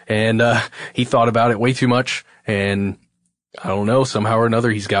thinker, and he thought about it way too much. And I don't know, somehow or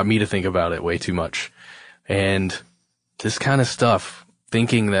another, he's got me to think about it way too much. And this kind of stuff,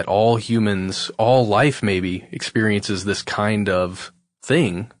 thinking that all humans, all life maybe, experiences this kind of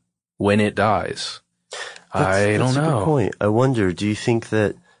thing when it dies. I don't know. That's a good point. I wonder, do you think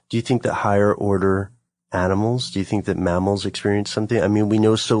that higher order animals, do you think that mammals experience something? I mean, we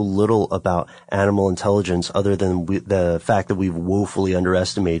know so little about animal intelligence other than the fact that we've woefully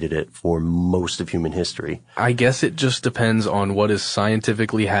underestimated it for most of human history. I guess it just depends on what is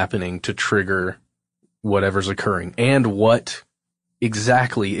scientifically happening to trigger whatever's occurring and what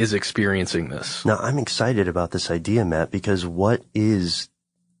exactly is experiencing this. Now, I'm excited about this idea, Matt, because what is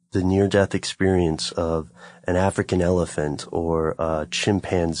the near-death experience of an African elephant or a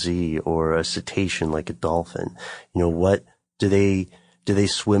chimpanzee or a cetacean like a dolphin? You know, what do they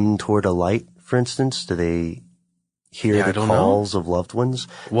swim toward a light, for instance? Do they hear the calls of loved ones?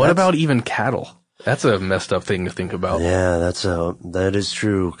 What about even cattle? That's a messed up thing to think about. Yeah, that is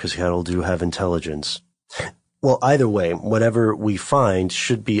true, because cattle do have intelligence. Well, either way, whatever we find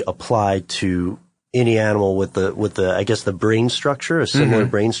should be applied to any animal with the I guess the brain structure, a similar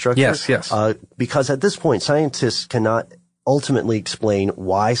brain structure. Yes. Because at this point, scientists cannot ultimately explain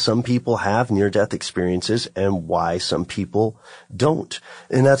why some people have near-death experiences and why some people don't.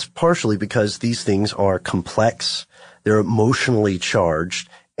 And that's partially because these things are complex, they're emotionally charged,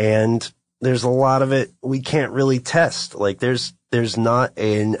 and there's a lot of it we can't really test. Like there's not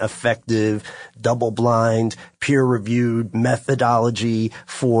an effective, double-blind, peer-reviewed methodology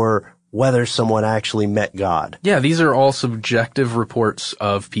for whether someone actually met God. Yeah, these are all subjective reports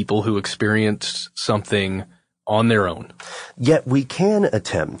of people who experienced something on their own. Yet we can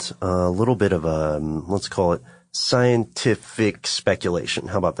attempt a little bit of a, let's call it scientific speculation.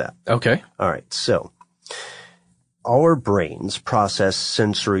 How about that? Okay. All right. So our brains process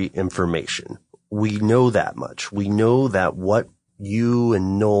sensory information. We know that much. We know that what you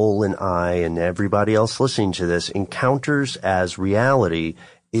and Noel and I and everybody else listening to this encounters as reality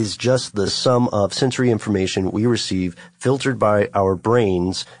is just the sum of sensory information we receive filtered by our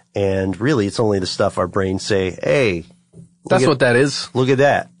brains. And really, it's only the stuff our brains say, hey. That's what that is. Look at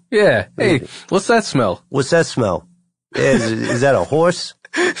that. Yeah. Hey, what's that smell? What's that smell? Is that a horse?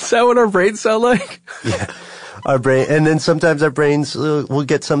 Is that what our brains sound like? Yeah. Our brain, and then sometimes our brains will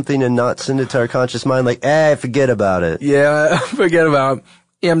get something and not send it to our conscious mind, like, forget about it. Yeah, forget about it.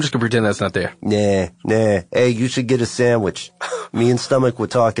 Yeah, I'm just gonna pretend that's not there. Nah. Hey, you should get a sandwich. Me and Stomach were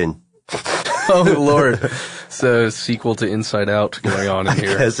talking. Oh, Lord. It's a sequel to Inside Out going on in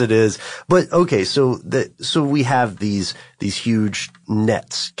here. Yes, it is. But, okay, so we have these huge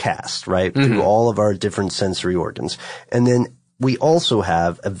nets cast, right? Through all of our different sensory organs. And then we also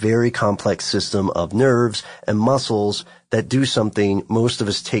have a very complex system of nerves and muscles that do something most of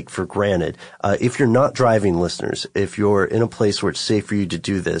us take for granted. If you're not driving, listeners, if you're in a place where it's safe for you to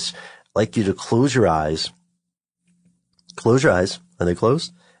do this, I'd like you to close your eyes. Close your eyes. Are they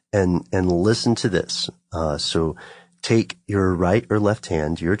closed? And listen to this. So take your right or left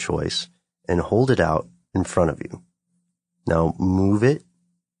hand, your choice, and hold it out in front of you. Now move it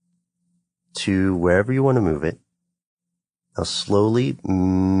to wherever you want to move it. Now slowly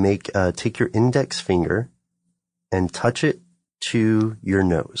take your index finger and touch it to your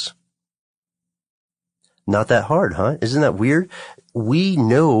nose. Not that hard, huh? Isn't that weird? We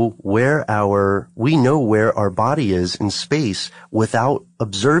know where our body is in space without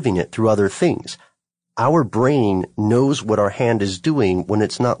observing it through other things. Our brain knows what our hand is doing when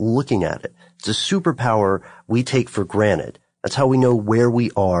it's not looking at it. It's a superpower we take for granted. That's how we know where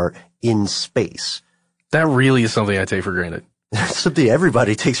we are in space. That really is something I take for granted. That's something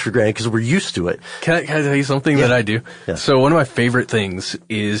everybody takes for granted because we're used to it. Can I tell you something that I do? Yeah. So one of my favorite things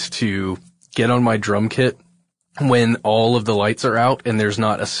is to get on my drum kit when all of the lights are out and there's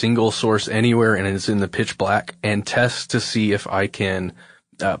not a single source anywhere and it's in the pitch black, and test to see if I can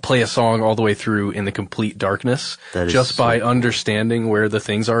play a song all the way through in the complete darkness just by understanding where the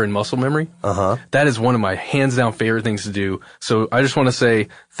things are in muscle memory. That is one of my hands down favorite things to do. So I just want to say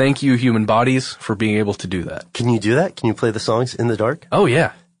thank you, human bodies, for being able to do that. Can you do that? Can you play the songs in the dark? Oh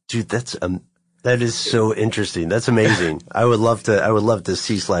yeah. Dude, that is so interesting. That's amazing. I would love to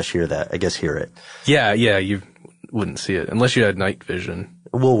see/hear that. I guess hear it. Yeah, you wouldn't see it unless you had night vision.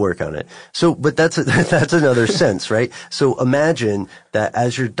 We'll work on it. So, but that's another sense, right? So imagine that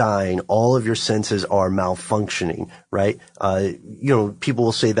as you're dying, all of your senses are malfunctioning, right? People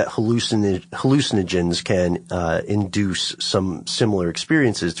will say that hallucinogens can induce some similar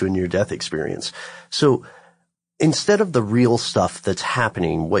experiences to a near-death experience. So instead of the real stuff that's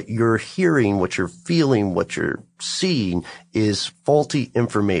happening, what you're hearing, what you're feeling, what you're seeing is faulty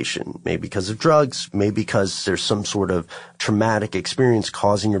information, maybe because of drugs, maybe because there's some sort of traumatic experience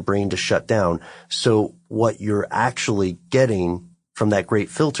causing your brain to shut down. So what you're actually getting from that great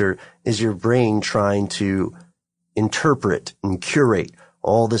filter is your brain trying to interpret and curate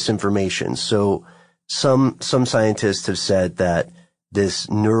all this information. So some scientists have said that this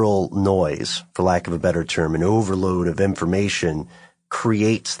neural noise, for lack of a better term, an overload of information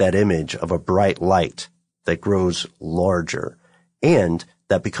creates that image of a bright light that grows larger. And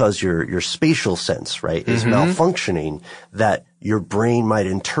that because your spatial sense, right, is malfunctioning, that your brain might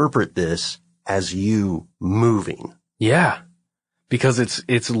interpret this as you moving. Yeah. Because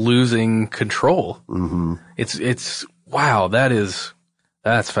it's losing control. Mm-hmm. It's wow,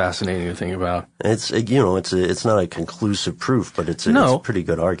 that's fascinating to think about. It's not a conclusive proof, but it's a pretty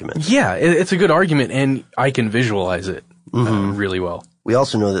good argument. Yeah, it's a good argument, and I can visualize it really well. We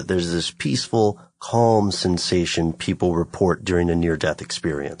also know that there's this peaceful, calm sensation people report during a near-death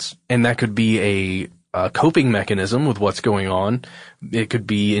experience. And that could be a coping mechanism with what's going on. It could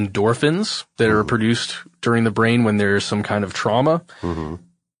be endorphins that are produced during the brain when there's some kind of trauma. Mm-hmm.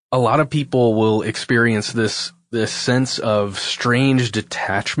 A lot of people will experience this sense of strange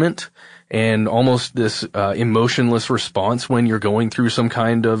detachment and almost this emotionless response when you're going through some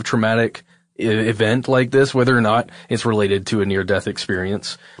kind of traumatic event like this, whether or not it's related to a near-death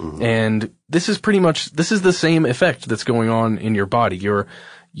experience. Mm-hmm. And this is the same effect that's going on in your body.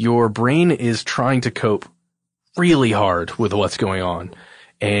 Your brain is trying to cope really hard with what's going on.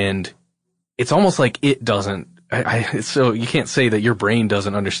 And it's almost like it doesn't. So you can't say that your brain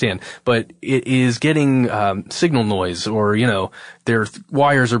doesn't understand, but it is getting signal noise, or their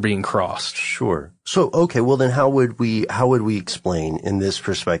wires are being crossed. Sure. So okay, well then how would we explain in this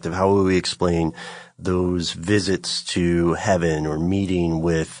perspective? How would we explain those visits to heaven or meeting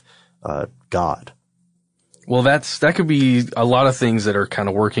with God? Well, that could be a lot of things that are kind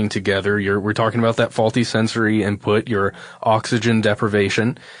of working together. We're talking about that faulty sensory input, your oxygen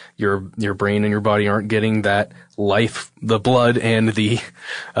deprivation. Your brain and your body aren't getting that life, the blood and the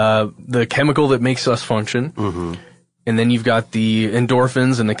chemical that makes us function. Mm-hmm. And then you've got the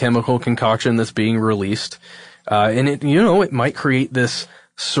endorphins and the chemical concoction that's being released. And it might create this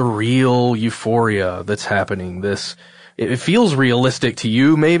surreal euphoria that's happening. It feels realistic to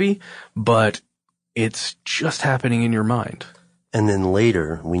you maybe, but it's just happening in your mind. And then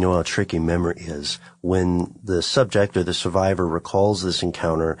later, we know how tricky memory is. When the subject or the survivor recalls this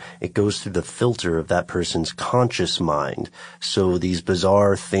encounter, it goes through the filter of that person's conscious mind. So these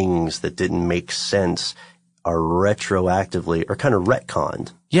bizarre things that didn't make sense are retroactively or kind of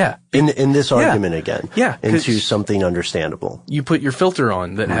retconned. Yeah. In this argument again. Yeah. Into something understandable. You put your filter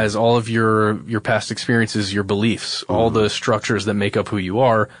on that has all of your past experiences, your beliefs, all the structures that make up who you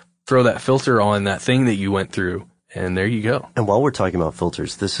are. Throw that filter on that thing that you went through, and there you go. And while we're talking about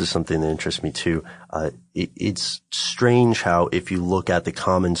filters, this is something that interests me too. It's strange how if you look at the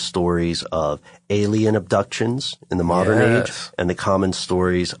common stories of alien abductions in the modern age and the common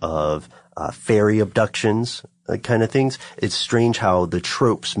stories of fairy abductions, kind of things, it's strange how the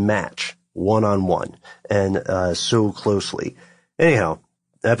tropes match one-on-one and so closely. Anyhow,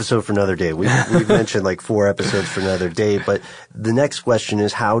 episode for another day. We've mentioned like 4 episodes for another day, but the next question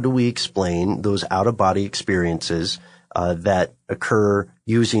is, how do we explain those out-of-body experiences that occur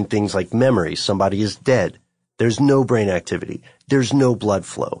using things like memory? Somebody is dead. There's no brain activity. There's no blood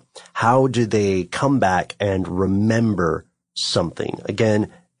flow. How do they come back and remember something?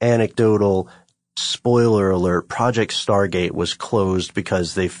 Again, anecdotal. Spoiler alert, Project Stargate was closed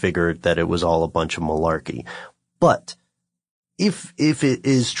because they figured that it was all a bunch of malarkey. But if it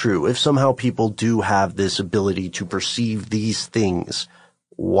is true, if somehow people do have this ability to perceive these things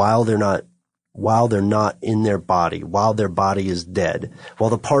while they're not in their body, while their body is dead, while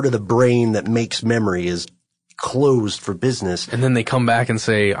the part of the brain that makes memory is closed for business. And then they come back and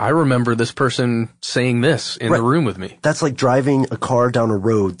say, I remember this person saying this in the room with me. That's like driving a car down a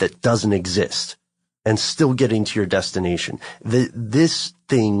road that doesn't exist and still getting to your destination. This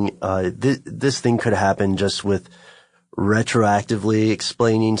thing could happen just with retroactively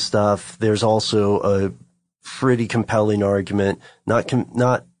explaining stuff. There's also a pretty compelling argument, not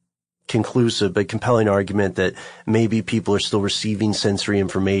conclusive, but compelling argument that maybe people are still receiving sensory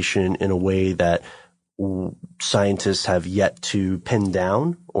information in a way that scientists have yet to pin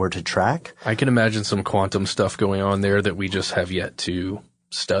down or to track. I can imagine some quantum stuff going on there that we just have yet to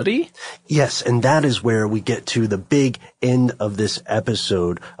study. Yes, and that is where we get to the big end of this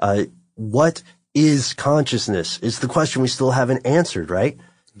episode. What is consciousness? Is the question we still haven't answered, right?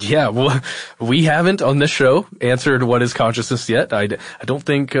 Yeah, well, we haven't on this show answered what is consciousness yet. I don't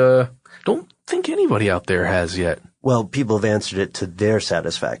think anybody out there has yet. Well, people have answered it to their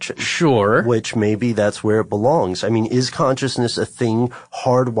satisfaction. Sure. Which maybe that's where it belongs. I mean, is consciousness a thing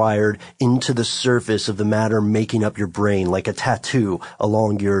hardwired into the surface of the matter making up your brain, like a tattoo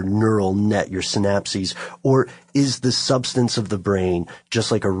along your neural net, your synapses? Or is the substance of the brain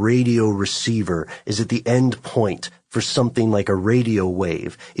just like a radio receiver? Is it the end point for something like a radio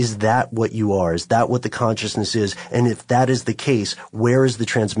wave? Is that what you are? Is that what the consciousness is? And if that is the case, where is the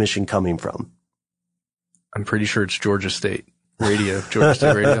transmission coming from? I'm pretty sure it's Georgia State Radio,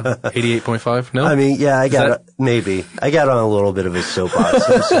 88.5. No? I mean, yeah, I got on a little bit of a soapbox.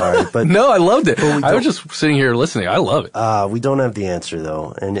 I'm sorry, but no, I loved it. I was just sitting here listening. I love it. We don't have the answer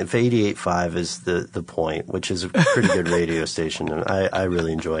though. And if 88.5 is the point, which is a pretty good radio station, and I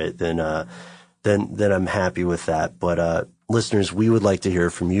really enjoy it, then I'm happy with that. But, listeners, we would like to hear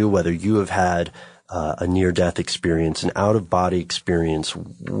from you, whether you have had a near-death experience, an out-of-body experience,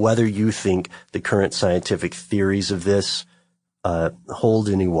 whether you think the current scientific theories of this hold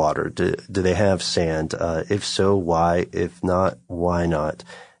any water. Do they have sand? If so, why? If not, why not?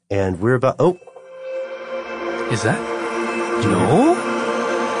 And we're about... Oh! Is that... No?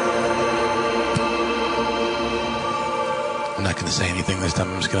 I'm not going to say anything this time.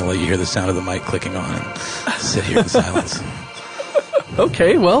 I'm just going to let you hear the sound of the mic clicking on and sit here in silence.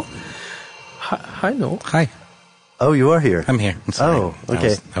 Okay, well... Hi, Noel. Hi. Oh, you are here. I'm here. I'm sorry. Oh,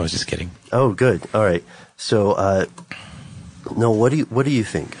 okay. I was just kidding. Oh, good. All right. So, Noel, what do you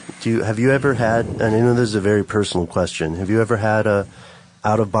think? Have you ever had? And I know this is a very personal question. Have you ever had a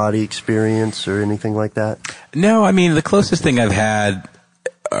out of body experience or anything like that? No, I mean the closest thing I've had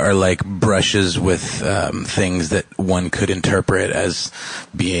are like brushes with things that one could interpret as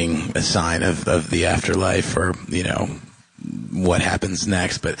being a sign of the afterlife, or what happens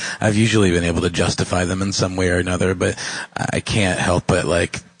next, but I've usually been able to justify them in some way or another, but I can't help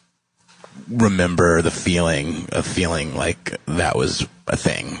but remember the feeling of feeling like that was a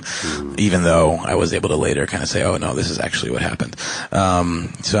thing, even though I was able to later kind of say, oh no, this is actually what happened.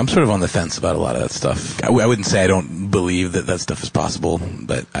 So I'm sort of on the fence about a lot of that stuff. I wouldn't say I don't believe that stuff is possible,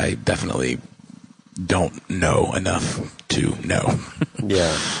 but I definitely don't know enough to know.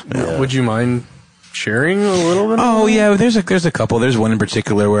 Yeah. Would you mind sharing a little bit? Oh yeah, there's a couple. There's one in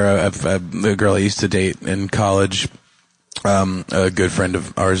particular where a girl I used to date in college, a good friend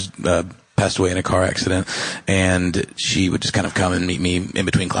of ours, passed away in a car accident, and she would just kind of come and meet me in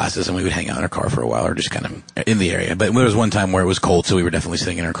between classes, and we would hang out in her car for a while, or just kind of in the area. But there was one time where it was cold, so we were definitely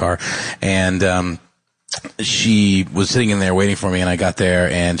sitting in her car, and she was sitting in there waiting for me, and I got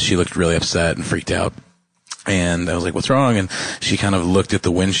there, and she looked really upset and freaked out. And I was like, what's wrong? And she kind of looked at the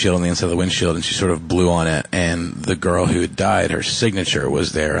windshield, on the inside of the windshield, and she sort of blew on it. And the girl who had died, her signature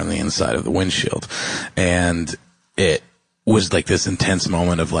was there on the inside of the windshield. And it was like this intense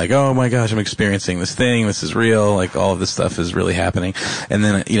moment of like, oh my gosh, I'm experiencing this thing. This is real. Like all of this stuff is really happening. And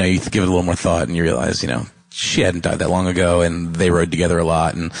then, you give it a little more thought and you realize, she hadn't died that long ago, and they rode together a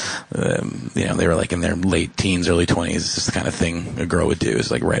lot, and they were like in their late teens, early 20s. It's just the kind of thing a girl would do,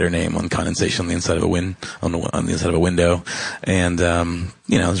 is like write her name on condensation on the inside of on the inside of a window, and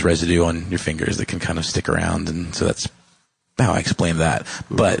there's residue on your fingers that can kind of stick around, and so that's how I explain that.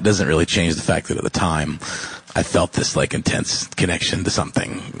 But it doesn't really change the fact that at the time I felt this like intense connection to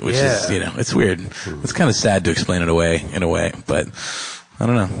something, which is it's weird. It's kind of sad to explain it away in a way, but I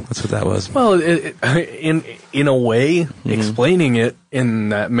don't know. That's what that was. Well, in a way, explaining it in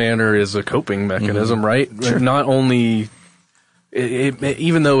that manner is a coping mechanism, right? Sure. Not only,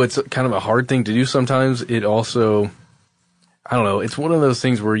 even though it's kind of a hard thing to do sometimes, it also, I don't know, it's one of those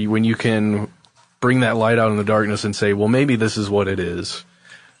things where when you can bring that light out in the darkness and say, well, maybe this is what it is.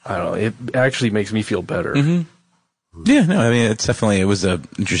 I don't know. It actually makes me feel better. Mm-hmm. Yeah, no, I mean, it was an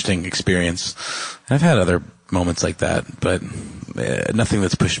interesting experience. I've had other moments like that, but nothing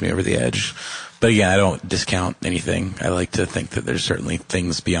that's pushed me over the edge. But again, I don't discount anything. I like to think that there's certainly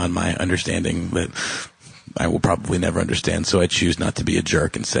things beyond my understanding that I will probably never understand. So I choose not to be a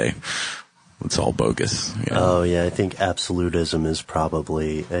jerk and say it's all bogus. Oh yeah, I think absolutism is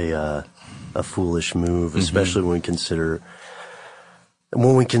probably a foolish move, especially when we consider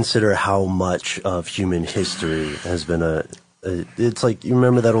how much of human history has been it's like, you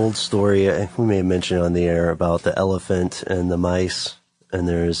remember that old story, we may have mentioned it on the air, about the elephant and the mice, and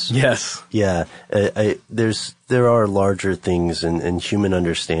there's yes, yeah, there are larger things, and human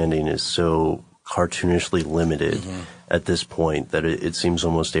understanding is so cartoonishly limited at this point that it seems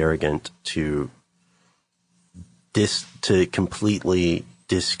almost arrogant to completely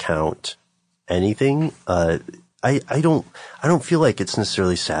discount anything. I don't feel like it's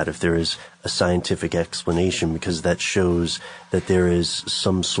necessarily sad if there is a scientific explanation, because that shows that there is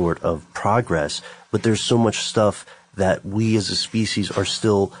some sort of progress. But there's so much stuff that we as a species are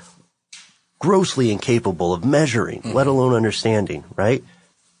still grossly incapable of measuring, let alone understanding, right?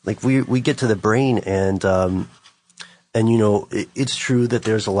 Like we get to the brain and you know, it's true that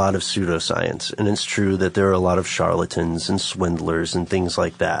there's a lot of pseudoscience, and it's true that there are a lot of charlatans and swindlers and things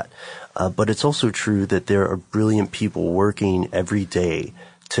like that. But it's also true that there are brilliant people working every day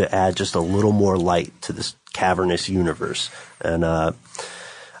to add just a little more light to this cavernous universe. And I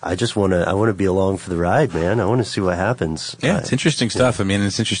want to be along for the ride, man. I want to see what happens. Yeah, it's interesting stuff. I mean,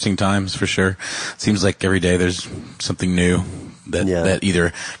 it's interesting times for sure. Seems like every day there's something new that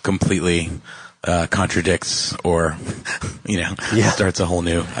either completely contradicts or, starts a whole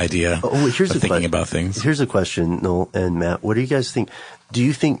new idea of thinking about things. Here's a question, Noel and Matt. What do you guys think? Do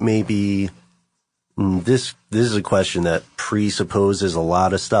you think maybe this is a question that presupposes a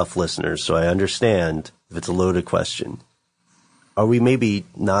lot of stuff, listeners, so I understand if it's a loaded question. Are we maybe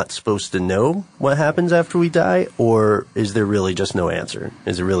not supposed to know what happens after we die, or is there really just no answer?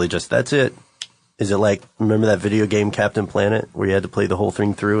 Is it really just, that's it? Is it like, remember that video game Captain Planet where you had to play the whole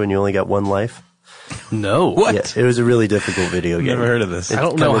thing through and you only got one life? No. What? Yeah, it was a really difficult video game. Never heard of this. I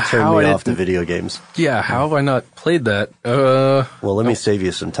don't know how turned me off the video games. Yeah, how have I not played that? Well, let me save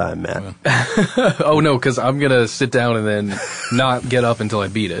you some time, Matt. Oh no, because I'm gonna sit down and then not get up until I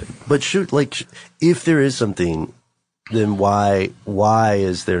beat it. But if there is something, then why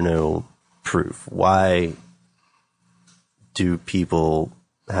is there no proof? Why do people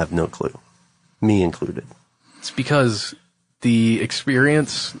have no clue? Me included. It's because the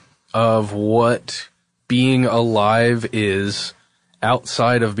experience of what being alive is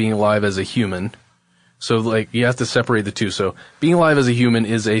outside of being alive as a human. So, you have to separate the two. So, being alive as a human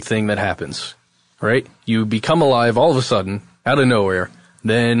is a thing that happens, right? You become alive all of a sudden, out of nowhere.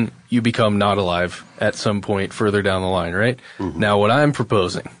 Then you become not alive at some point further down the line, right? Mm-hmm. Now, what I'm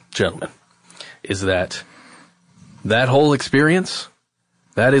proposing, gentlemen, is that whole experience,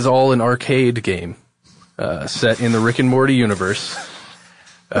 that is all an arcade game set in the Rick and Morty universe.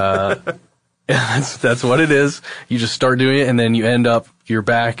 That's what it is. You just start doing it, and then you end up, you're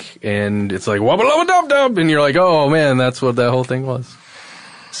back, and it's like, wubba lubba dub dub, and you're like, oh man, that's what that whole thing was.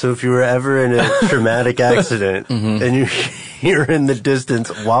 So if you were ever in a traumatic accident, and you hear in the distance,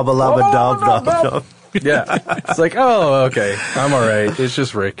 wubba lubba dub dub dub. Yeah. It's like, oh, okay, I'm alright. It's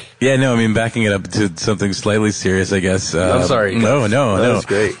just Rick. Yeah, no, I mean, backing it up to something slightly serious, I guess. I'm sorry. No. That was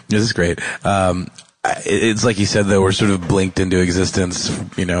great. This is great. It's like you said, though, we're sort of blinked into existence,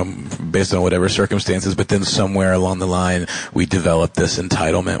 based on whatever circumstances, but then somewhere along the line, we develop this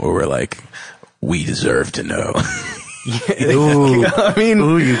entitlement where we're like, we deserve to know. Ooh,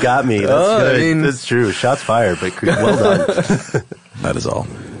 you got me. That's good. That's true. Shots fired, but well done. That is all.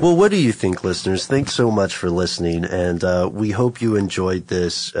 Well, what do you think, listeners? Thanks so much for listening, and we hope you enjoyed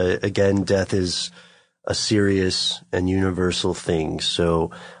this. Again, death is a serious and universal thing, so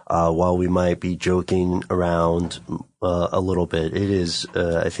while we might be joking around a little bit, it is,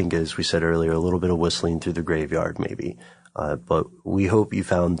 I think, as we said earlier, a little bit of whistling through the graveyard, maybe. But we hope you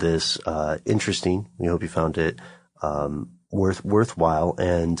found this interesting. We hope you found it worthwhile,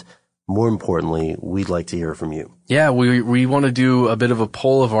 and more importantly, we'd like to hear from you. Yeah, we want to do a bit of a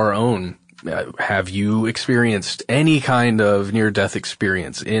poll of our own. Have you experienced any kind of near-death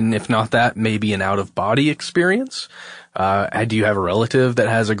experience? And if not that, maybe an out-of-body experience? Do you have a relative that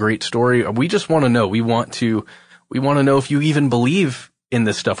has a great story? We just want to know. We want to know if you even believe in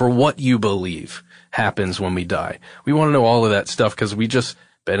this stuff, or what you believe happens when we die. We want to know all of that stuff, because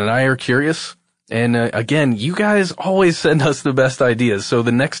Ben and I are curious. And again, you guys always send us the best ideas. So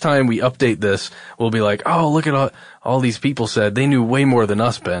the next time we update this, we'll be like, oh, look at all these people said. They knew way more than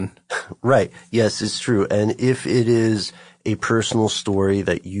us, Ben. Right. Yes, it's true. And if it is a personal story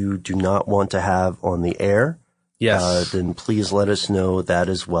that you do not want to have on the air, yes, then please let us know that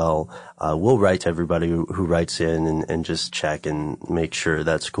as well. We'll write to everybody who writes in and just check and make sure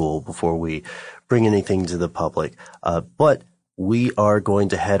that's cool before we bring anything to the public. But we are going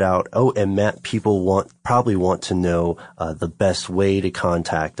to head out. Oh, and Matt, people probably want to know the best way to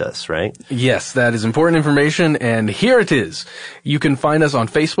contact us, right? Yes, that is important information, and here it is. You can find us on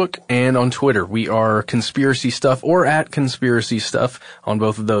Facebook and on Twitter. We are Conspiracy Stuff or at Conspiracy Stuff on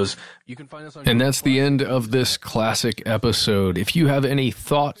both of those. You can find us on. And that's the end of this classic episode. If you have any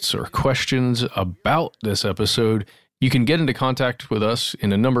thoughts or questions about this episode, you can get into contact with us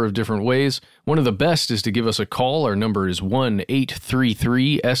in a number of different ways. One of the best is to give us a call. Our number is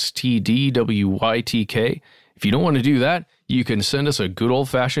 1-833-STDWYTK. If you don't want to do that, you can send us a good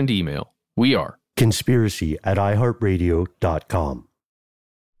old-fashioned email. We are conspiracy@iheartradio.com.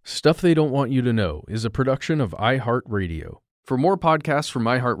 Stuff They Don't Want You to Know is a production of iHeartRadio. For more podcasts from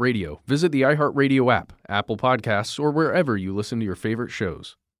iHeartRadio, visit the iHeartRadio app, Apple Podcasts, or wherever you listen to your favorite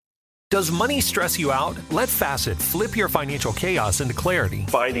shows. Does money stress you out? Let Facet flip your financial chaos into clarity.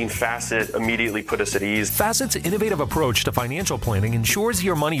 Finding Facet immediately put us at ease. Facet's innovative approach to financial planning ensures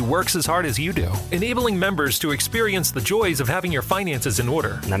your money works as hard as you do, enabling members to experience the joys of having your finances in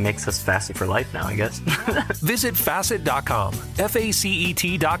order. And that makes us Facet for life now, I guess. Visit Facet.com,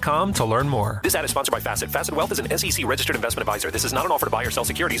 FACET.com to learn more. This ad is sponsored by Facet. Facet Wealth is an SEC registered investment advisor. This is not an offer to buy or sell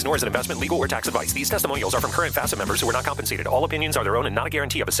securities, nor is it investment, legal, or tax advice. These testimonials are from current Facet members who are not compensated. All opinions are their own and not a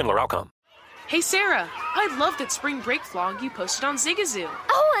guarantee of a similar outcome. Hey Sarah, I love that spring break vlog you posted on Zigazoo.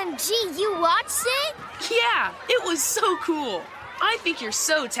 OMG, you watched it? Yeah, it was so cool. I think you're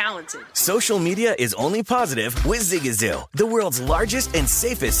so talented. Social media is only positive with Zigazoo, the world's largest and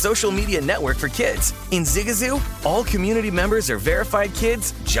safest social media network for kids. In Zigazoo, all community members are verified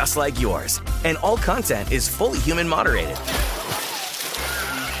kids just like yours, and all content is fully human moderated.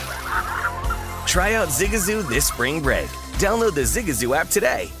 Try out Zigazoo this spring break. Download the Zigazoo app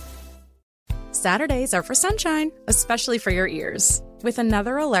today. Saturdays are for sunshine, especially for your ears. With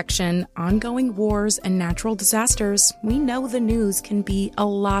another election, ongoing wars, and natural disasters, we know the news can be a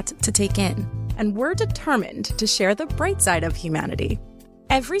lot to take in. And we're determined to share the bright side of humanity.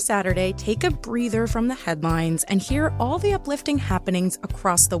 Every Saturday, take a breather from the headlines and hear all the uplifting happenings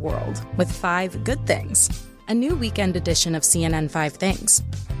across the world with 5 Good Things, a new weekend edition of CNN 5 Things.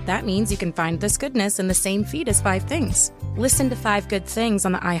 That means you can find this goodness in the same feed as 5 Things. Listen to 5 Good Things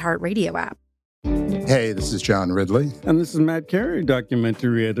on the iHeartRadio app. Hey, this is John Ridley. And this is Matt Carey,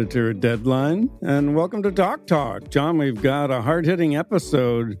 documentary editor at Deadline. And welcome to Talk Talk. John, we've got a hard-hitting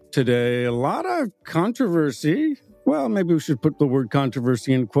episode today. A lot of controversy. Well, maybe we should put the word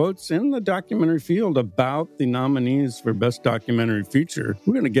controversy in quotes in the documentary field about the nominees for Best Documentary Feature.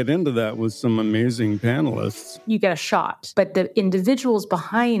 We're going to get into that with some amazing panelists. You get a shot, but the individuals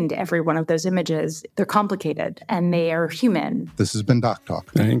behind every one of those images, they're complicated and they are human. This has been Doc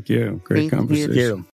Talk. Thank you. Great conversation. Thank you.